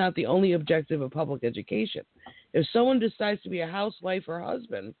as it's not the only objective of public education. If someone decides to be a housewife or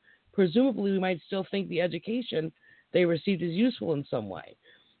husband, presumably we might still think the education they received is useful in some way.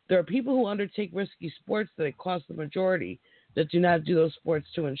 There are people who undertake risky sports that it costs the majority that do not do those sports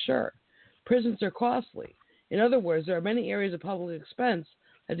to insure. Prisons are costly. In other words, there are many areas of public expense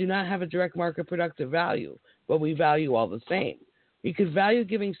that do not have a direct market productive value, but we value all the same. We could value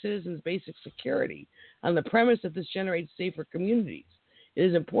giving citizens basic security on the premise that this generates safer communities. It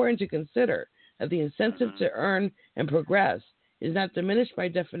is important to consider that the incentive to earn and progress is not diminished by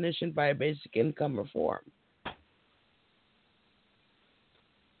definition by a basic income reform.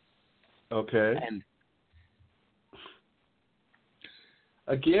 Okay.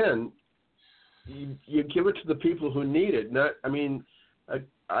 Again, you give it to the people who need it.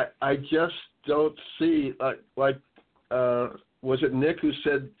 I just don't see was it Nick who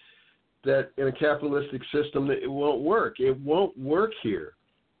said that in a capitalistic system that it won't work? It won't work here.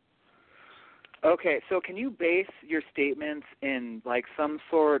 Okay, so can you base your statements in like some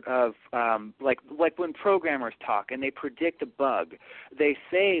sort of like when programmers talk and they predict a bug, they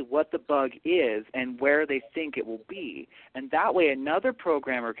say what the bug is and where they think it will be, and that way another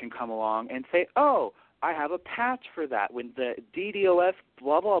programmer can come along and say, oh, I have a patch for that. When the DDoS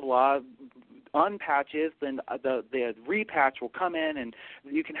blah blah blah unpatches, then the repatch will come in, and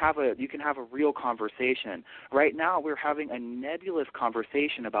you can have a real conversation. Right now, we're having a nebulous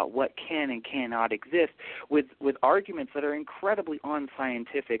conversation about what can and cannot exist with arguments that are incredibly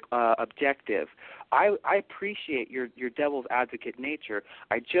unscientific, objective. I appreciate your devil's advocate nature.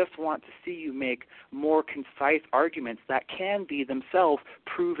 I just want to see you make more concise arguments that can be themselves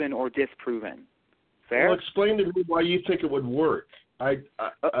proven or disproven. Fair? Well, explain to me why you think it would work. I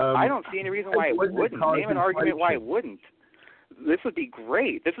don't see any reason why it wouldn't. Name an argument why it wouldn't. This would be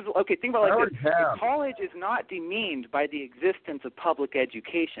great. This is okay. Think about it like this: college is not demeaned by the existence of public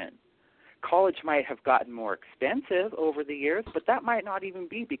education. College might have gotten more expensive over the years, but that might not even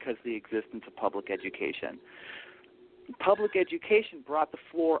be because of the existence of public education. Public education brought the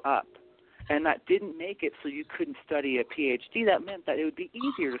floor up, and that didn't make it so you couldn't study a PhD. That meant that it would be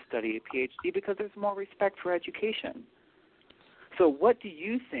easier to study a PhD because there's more respect for education. So what do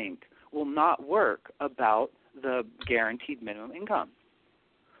you think will not work about the guaranteed minimum income?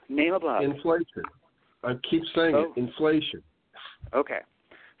 Name a bug. Inflation. I keep saying it. Inflation. Okay.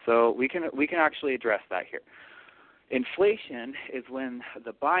 So we can actually address that here. Inflation is when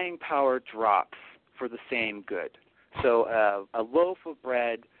the buying power drops for the same good. So a loaf of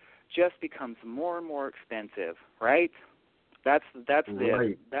bread just becomes more and more expensive, right? That's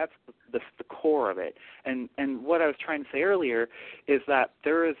right. the core of it. And what I was trying to say earlier is that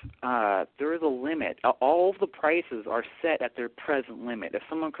there is a limit. All of the prices are set at their present limit. If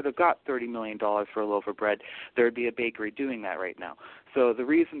someone could have got $30 million for a loaf of bread, there would be a bakery doing that right now. So the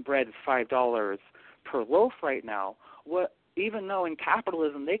reason bread is $5 per loaf right now, even though in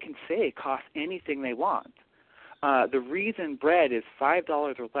capitalism they can say it costs anything they want. The reason bread is $5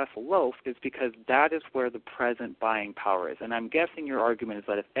 or less a loaf is because that is where the present buying power is. And I'm guessing your argument is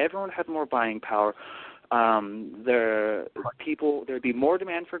that if everyone had more buying power, there'd be more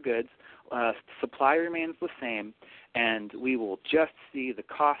demand for goods, supply remains the same, and we will just see the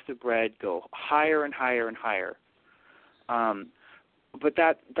cost of bread go higher and higher and higher. But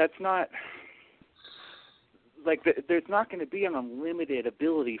that's not... there's not going to be an unlimited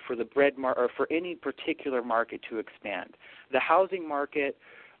ability for the bread or for any particular market to expand. The housing market,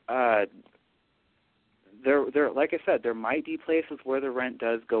 there, like I said, there might be places where the rent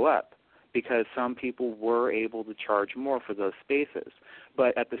does go up because some people were able to charge more for those spaces.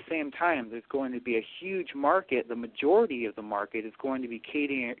 But at the same time, there's going to be a huge market. The majority of the market is going to be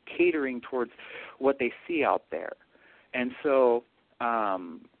catering towards what they see out there, and so.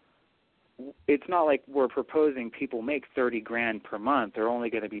 It's not like we're proposing people make $30,000 per month. They're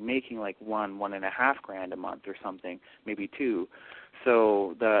only going to be making like $1.5 a month or something, maybe $2.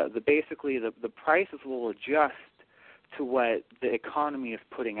 So basically the prices will adjust to what the economy is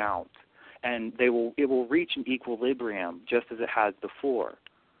putting out, and it will reach an equilibrium just as it has before.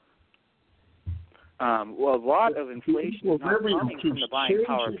 Well, a lot of inflation is not coming from the buying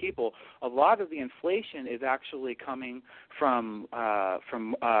power of people. A lot of the inflation is actually coming from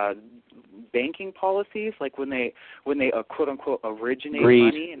banking policies, like when they quote unquote originate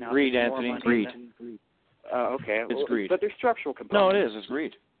money. And now greed, Anthony, greed. Okay, it's greed. But there's structural components. No, it is. It's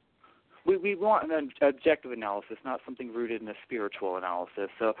greed. We want an objective analysis, not something rooted in a spiritual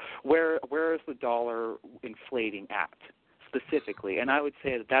analysis. So where is the dollar inflating at? Specifically, and I would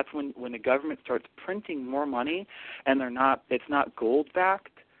say that's when the government starts printing more money, and it's not gold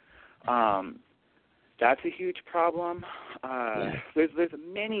backed. That's a huge problem. There's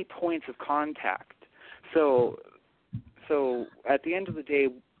many points of contact. So at the end of the day,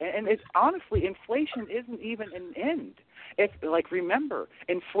 and it's honestly, inflation isn't even an end. It's like, remember,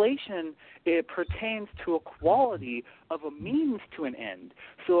 inflation, it pertains to a quality of a means to an end.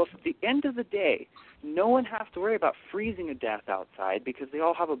 So if at the end of the day, no one has to worry about freezing to death outside because they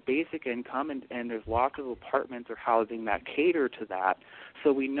all have a basic income, and there's lots of apartments or housing that cater to that.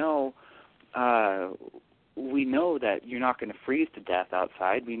 So we know that you're not going to freeze to death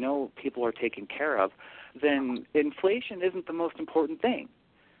outside. We know people are taken care of. Then inflation isn't the most important thing.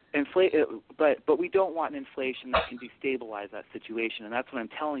 But we don't want an inflation that can destabilize that situation, and that's what I'm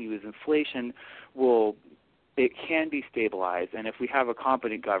telling you is inflation can be stabilized, and if we have a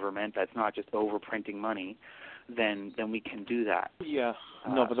competent government that's not just overprinting money, then we can do that. Yeah.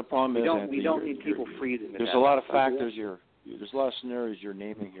 No, but the problem is we don't need people freezing. There's a lot of factors here. There's a lot of scenarios you're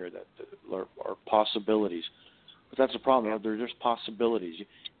naming here that are possibilities. But that's the problem. They're just possibilities.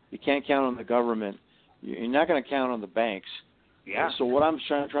 You can't count on the government. You're not going to count on the banks. Yeah. So what I'm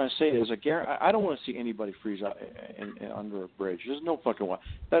trying to say is, I don't want to see anybody freeze out under a bridge. There's no fucking way.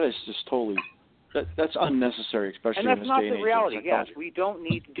 That is just totally. That's unnecessary, especially in this day and age. And that's not the reality. Yes, we don't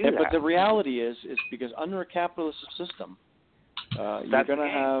need to do that. But the reality is because under a capitalist system, you're going to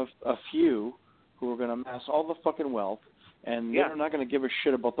have a few who are going to amass all the fucking wealth, and they're not going to give a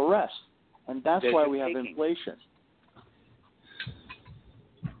shit about the rest. And that's why we have inflation.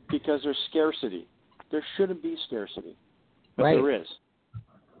 Because there's scarcity. There shouldn't be scarcity, but there is.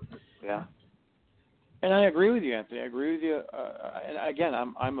 Yeah. And I agree with you, Anthony. I agree with you. And again,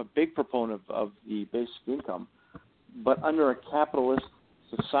 I'm a big proponent of the basic income, but under a capitalist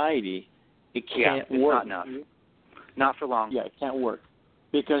society, it can't work. Not enough. Not for long. Yeah, it can't work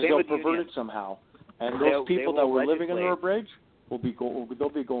because they'll pervert it somehow, and those people that were living under a bridge they'll be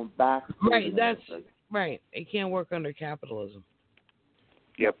going back. Right. That's right. It can't work under capitalism.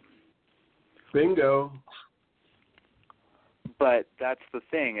 Yep. Bingo. But that's the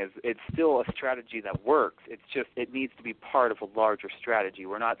thing, is it's still a strategy that works. It's just it needs to be part of a larger strategy.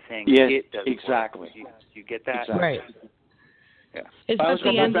 We're not saying it doesn't exactly. work. You get that? Exactly. Right. Yeah. It's not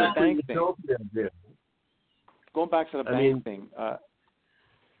the end of the bank thing. Going back to the bank thing.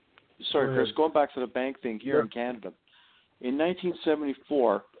 Sorry, Chris. Going back to the bank thing here in Canada. In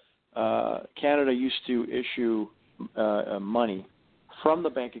 1974, Canada used to issue money from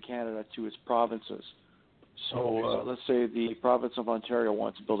the Bank of Canada to its provinces. So let's say the province of Ontario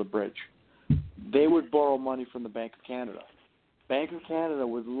wants to build a bridge. They would borrow money from the Bank of Canada. Bank of Canada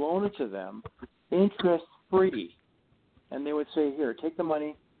would loan it to them interest-free. And they would say, here, take the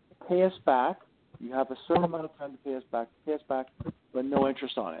money, pay us back. You have a certain amount of time to pay us back, but no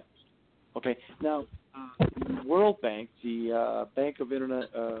interest on it. Okay. Now, the World Bank, the Bank of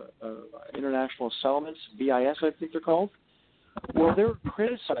International Settlements, BIS, I think they're called, well, they're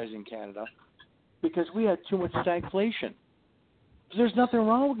criticizing Canada because we had too much stagflation. There's nothing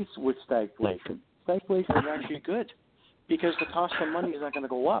wrong with stagflation. Stagflation is actually good because the cost of money is not going to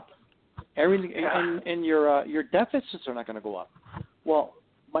go up. Everything and your deficits are not going to go up. Well,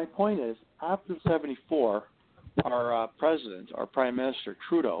 my point is, after '74, our president, our prime minister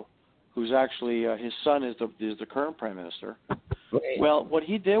Trudeau, who's actually his son is the current prime minister. Well, what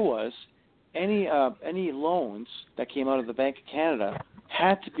he did was any loans that came out of the Bank of Canada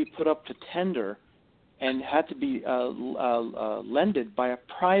had to be put up to tender and had to be lended by a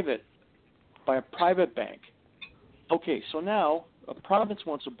private bank. Okay, so now a province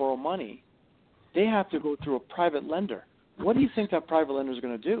wants to borrow money, they have to go through a private lender. What do you think that private lender is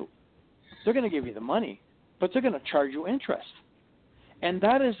going to do? They're going to give you the money, but they're going to charge you interest. And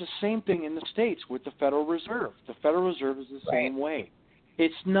that is the same thing in the States with the Federal Reserve. The Federal Reserve is the same way.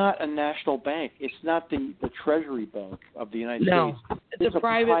 It's not a national bank. It's not the Treasury Bank of the United States. It's a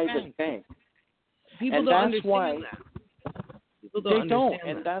private bank. People don't understand that. They don't,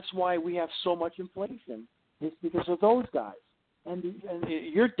 and that's why we have so much inflation. It's because of those guys. And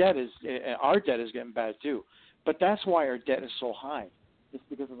your debt is, our debt is getting bad too. But that's why our debt is so high. It's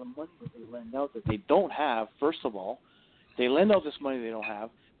because of the money that they lend out that they don't have, first of all. They lend out this money they don't have,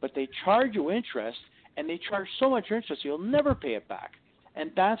 but they charge you interest, and they charge so much interest you'll never pay it back.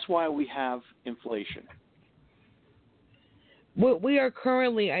 And that's why we have inflation. We are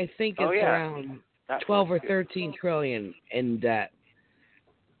currently, I think it's around 12 or 13 trillion in debt.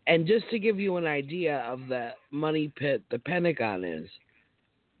 And just to give you an idea of the money pit the Pentagon is,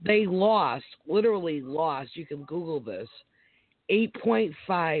 they literally lost, you can Google this,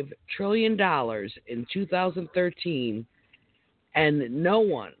 $8.5 trillion in 2013, and no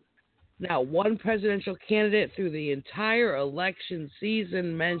one, not one presidential candidate through the entire election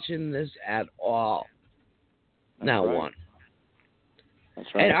season mentioned this at all. Not one. That's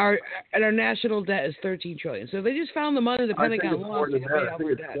right. And our national debt is $13 trillion. So they just found the money the Pentagon lost to pay off our debt. I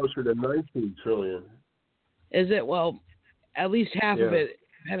think it's closer to $19 trillion. Is it? Well, at least half of it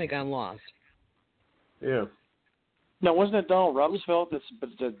Pentagon lost. Yeah. Now, wasn't it Donald Rumsfeld that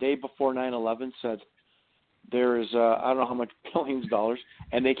the day before 9/11 said there is I don't know how much billions of dollars,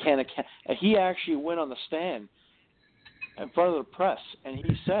 and they can't account. He actually went on the stand in front of the press, and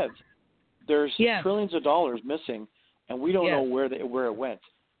he said there's trillions of dollars missing, and we don't know where it went.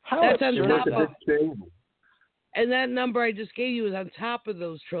 How That's on top is of, and that number I just gave you is on top of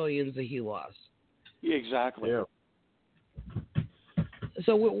those trillions that he lost. Exactly. Yeah.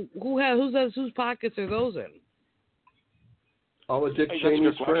 So whose pockets are those in? All of Dick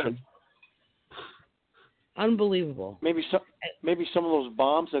Cheney's friends. Unbelievable. Maybe some of those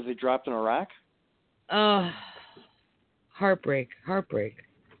bombs that they dropped in Iraq. Heartbreak.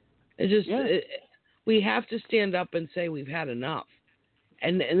 We have to stand up and say we've had enough.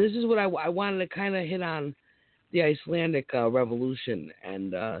 And this is what I wanted to kind of hit on, the Icelandic revolution.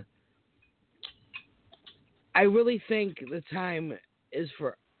 And I really think the time is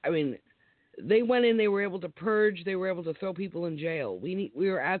for, they went in, they were able to purge, they were able to throw people in jail. We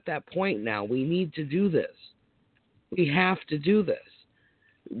are at that point now. We need to do this. We have to do this.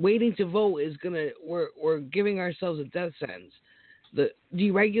 Waiting to vote is we're giving ourselves a death sentence. The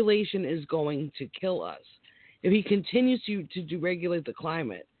deregulation is going to kill us. If he continues to deregulate the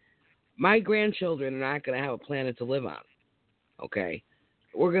climate, my grandchildren are not going to have a planet to live on. Okay?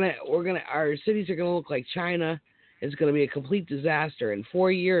 Our cities are going to look like China. It's going to be a complete disaster. In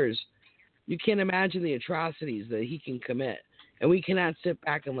 4 years, you can't imagine the atrocities that he can commit. And we cannot sit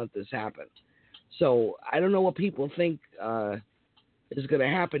back and let this happen. So I don't know what people think is going to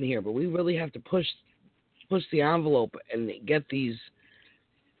happen here, but we really have to push the envelope and get these,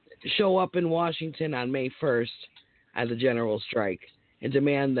 show up in Washington on May 1st at the general strike and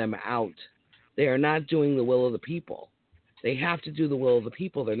demand them out. They are not doing the will of the people. They have to do the will of the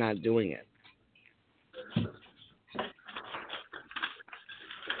people. They're not doing it.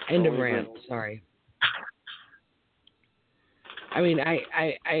 End of rant. Sorry.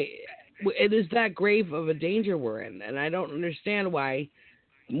 It is that grave of a danger we're in, and I don't understand why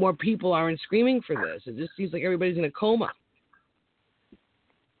more people aren't screaming for this. It just seems like everybody's in a coma.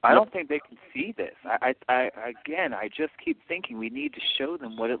 I don't think they can see this. I just keep thinking we need to show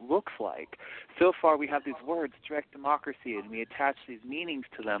them what it looks like. So far, we have these words, direct democracy, and we attach these meanings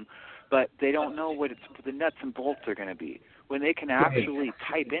to them, but they don't know what the nuts and bolts are going to be. When they can actually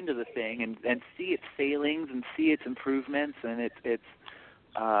type into the thing and see its failings and see its improvements and its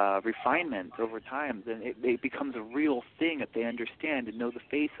refinements over time, then it becomes a real thing that they understand and know the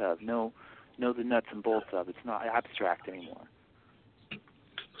face of, know the nuts and bolts of. It's not abstract anymore.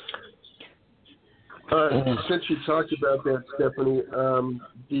 Since you talked about that, Stephanie,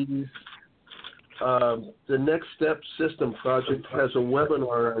 the Next Step System Project has a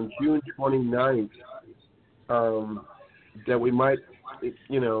webinar on June 29th that we might,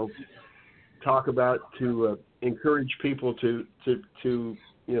 talk about to encourage people to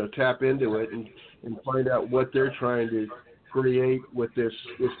tap into it and find out what they're trying to create with this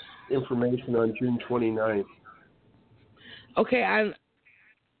information on June 29th. Okay,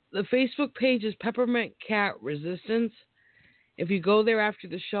 the Facebook page is Peppermint Cat Resistance. If you go there after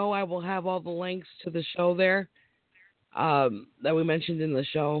the show, I will have all the links to the show there that we mentioned in the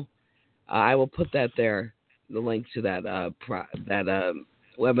show. I will put that there, the link to that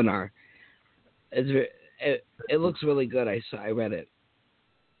webinar. It looks really good. I read it.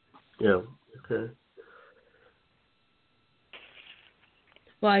 Yeah. Okay.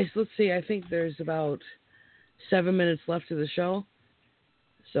 Well, let's see. I think there's about 7 minutes left of the show.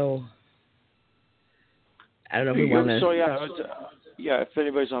 So, I don't know if we want to... So, if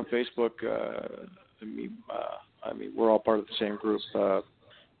anybody's on Facebook, we're all part of the same group,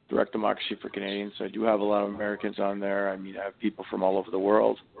 Direct Democracy for Canadians. I do have a lot of Americans on there. I have people from all over the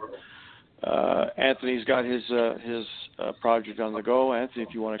world. Anthony's got his project on the go. Anthony,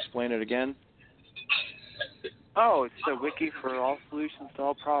 if you want to explain it again. Oh, it's a wiki for all solutions to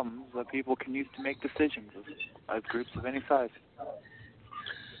all problems that people can use to make decisions as groups of any size.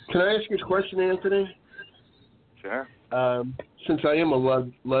 Can I ask you a question, Anthony? Sure. Since I am a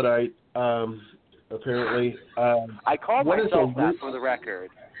Luddite, apparently. I called myself that for the record.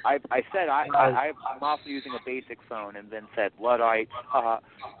 I said I'm also using a basic phone and then said Luddite.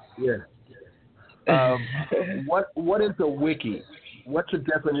 Yeah. What is a wiki? What's the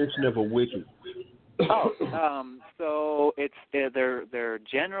definition of a wiki? So they're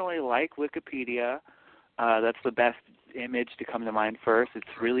generally like Wikipedia. That's the best image to come to mind first. It's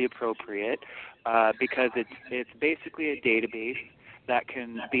really appropriate because it's basically a database that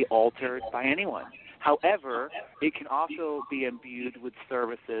can be altered by anyone. However, it can also be imbued with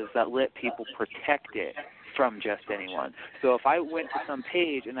services that let people protect it from just anyone. So if I went to some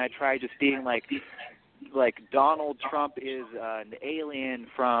page and I tried just being like Donald Trump is an alien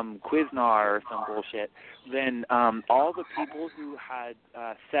from Quiznar or some bullshit, then all the people who had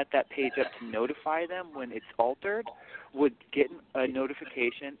set that page up to notify them when it's altered would get a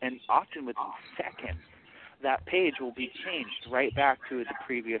notification, and often within seconds, that page will be changed right back to the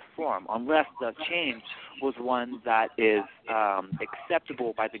previous form, unless the change was one that is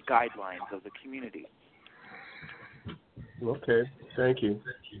acceptable by the guidelines of the community. Okay, thank you.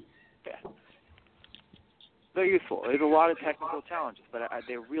 Yeah. They're useful. There's a lot of technical challenges, but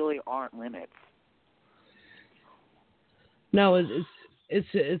there really aren't limits. No,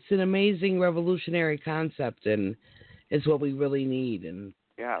 it's an amazing revolutionary concept, and it's what we really need. And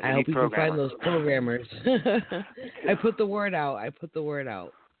Yeah, we I need hope you can find programmers. those programmers. I put the word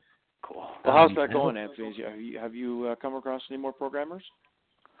out. Cool. Well, how's that going, Anthony? Have you come across any more programmers?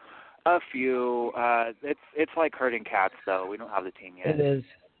 A few. It's like herding cats, though. We don't have the team yet. It is.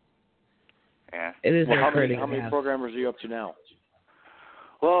 Yeah. It is Well, like how herding many cats. programmers are you up to now?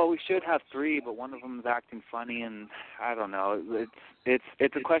 Well, we should have 3, but one of them is acting funny, and I don't know.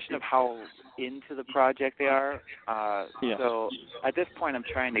 It's a question of how into the project they are. Yeah. So at this point, I'm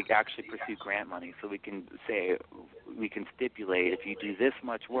trying to actually pursue grant money, so we can stipulate if you do this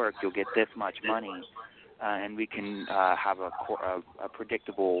much work, you'll get this much money, and we can have a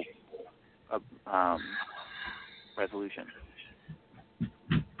predictable resolution.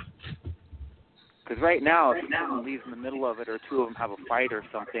 Because right now, if someone leaves in the middle of it, or 2 of them have a fight or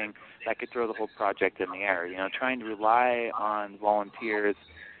something, that could throw the whole project in the air. You know, trying to rely on volunteers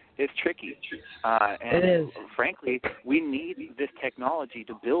is tricky. And it is. Frankly, we need this technology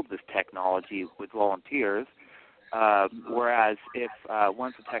to build this technology with volunteers. Whereas if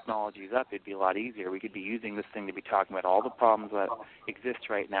once the technology is up, it'd be a lot easier. We could be using this thing to be talking about all the problems that exist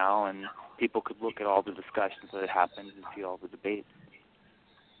right now, and people could look at all the discussions that have happened and see all the debates.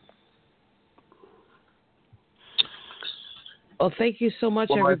 Well, thank you so much,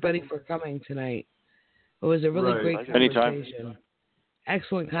 everybody, for coming tonight. It was a really great conversation. Anytime.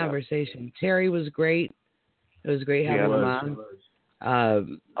 Excellent conversation. Terry was great. It was great having him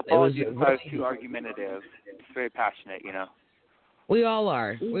on. Apologies if I was too argumentative. It's very passionate, you know. We all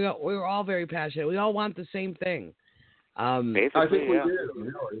are. We're all very passionate. We all want the same thing. Basically, I think we yeah. do.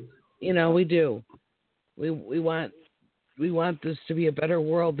 Really. You know, we do. We want this to be a better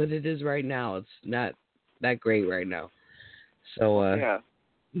world than it is right now. It's not that great right now. So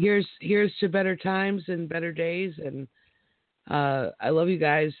here's to better times and better days. And I love you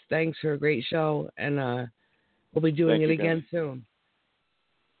guys. Thanks for a great show, and we'll be doing it again soon.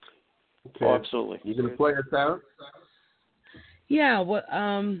 Okay. Oh, absolutely. You gonna play us out? Yeah. What?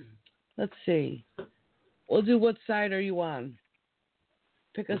 Let's see. We'll do What Side Are You On?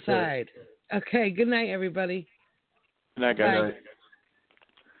 Pick a side. Okay. Good night, everybody. Good night, guys.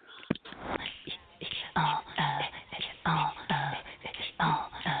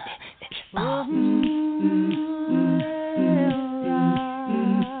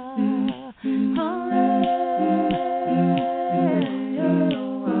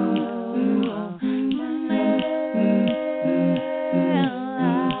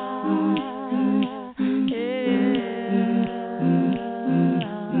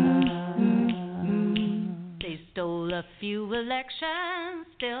 They stole a few elections,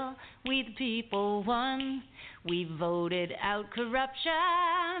 still we the people won. We voted out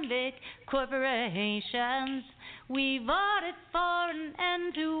corruption, big corporations. We voted for an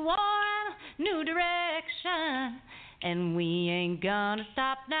end to war and new direction. And we ain't gonna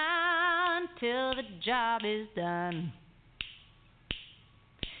stop now until the job is done.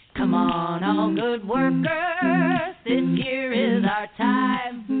 Come on, all good workers, this year is our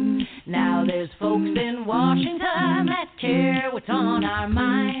time. Now there's folks in Washington that care what's on our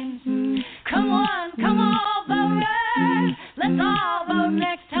minds. Come on, voters, let's all vote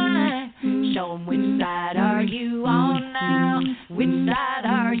next time. Show 'em which side are you on now, which side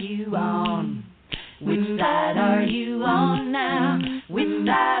are you on? Which side are you on now, which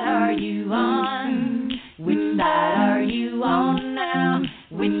side are you on? Which side are you on now,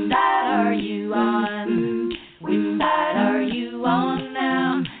 which side are you on? Which side are you on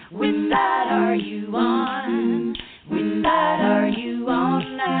now, which side are you on? Which side are you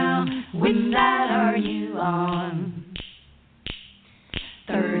on now, which side are you on?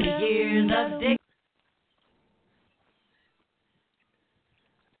 30 years of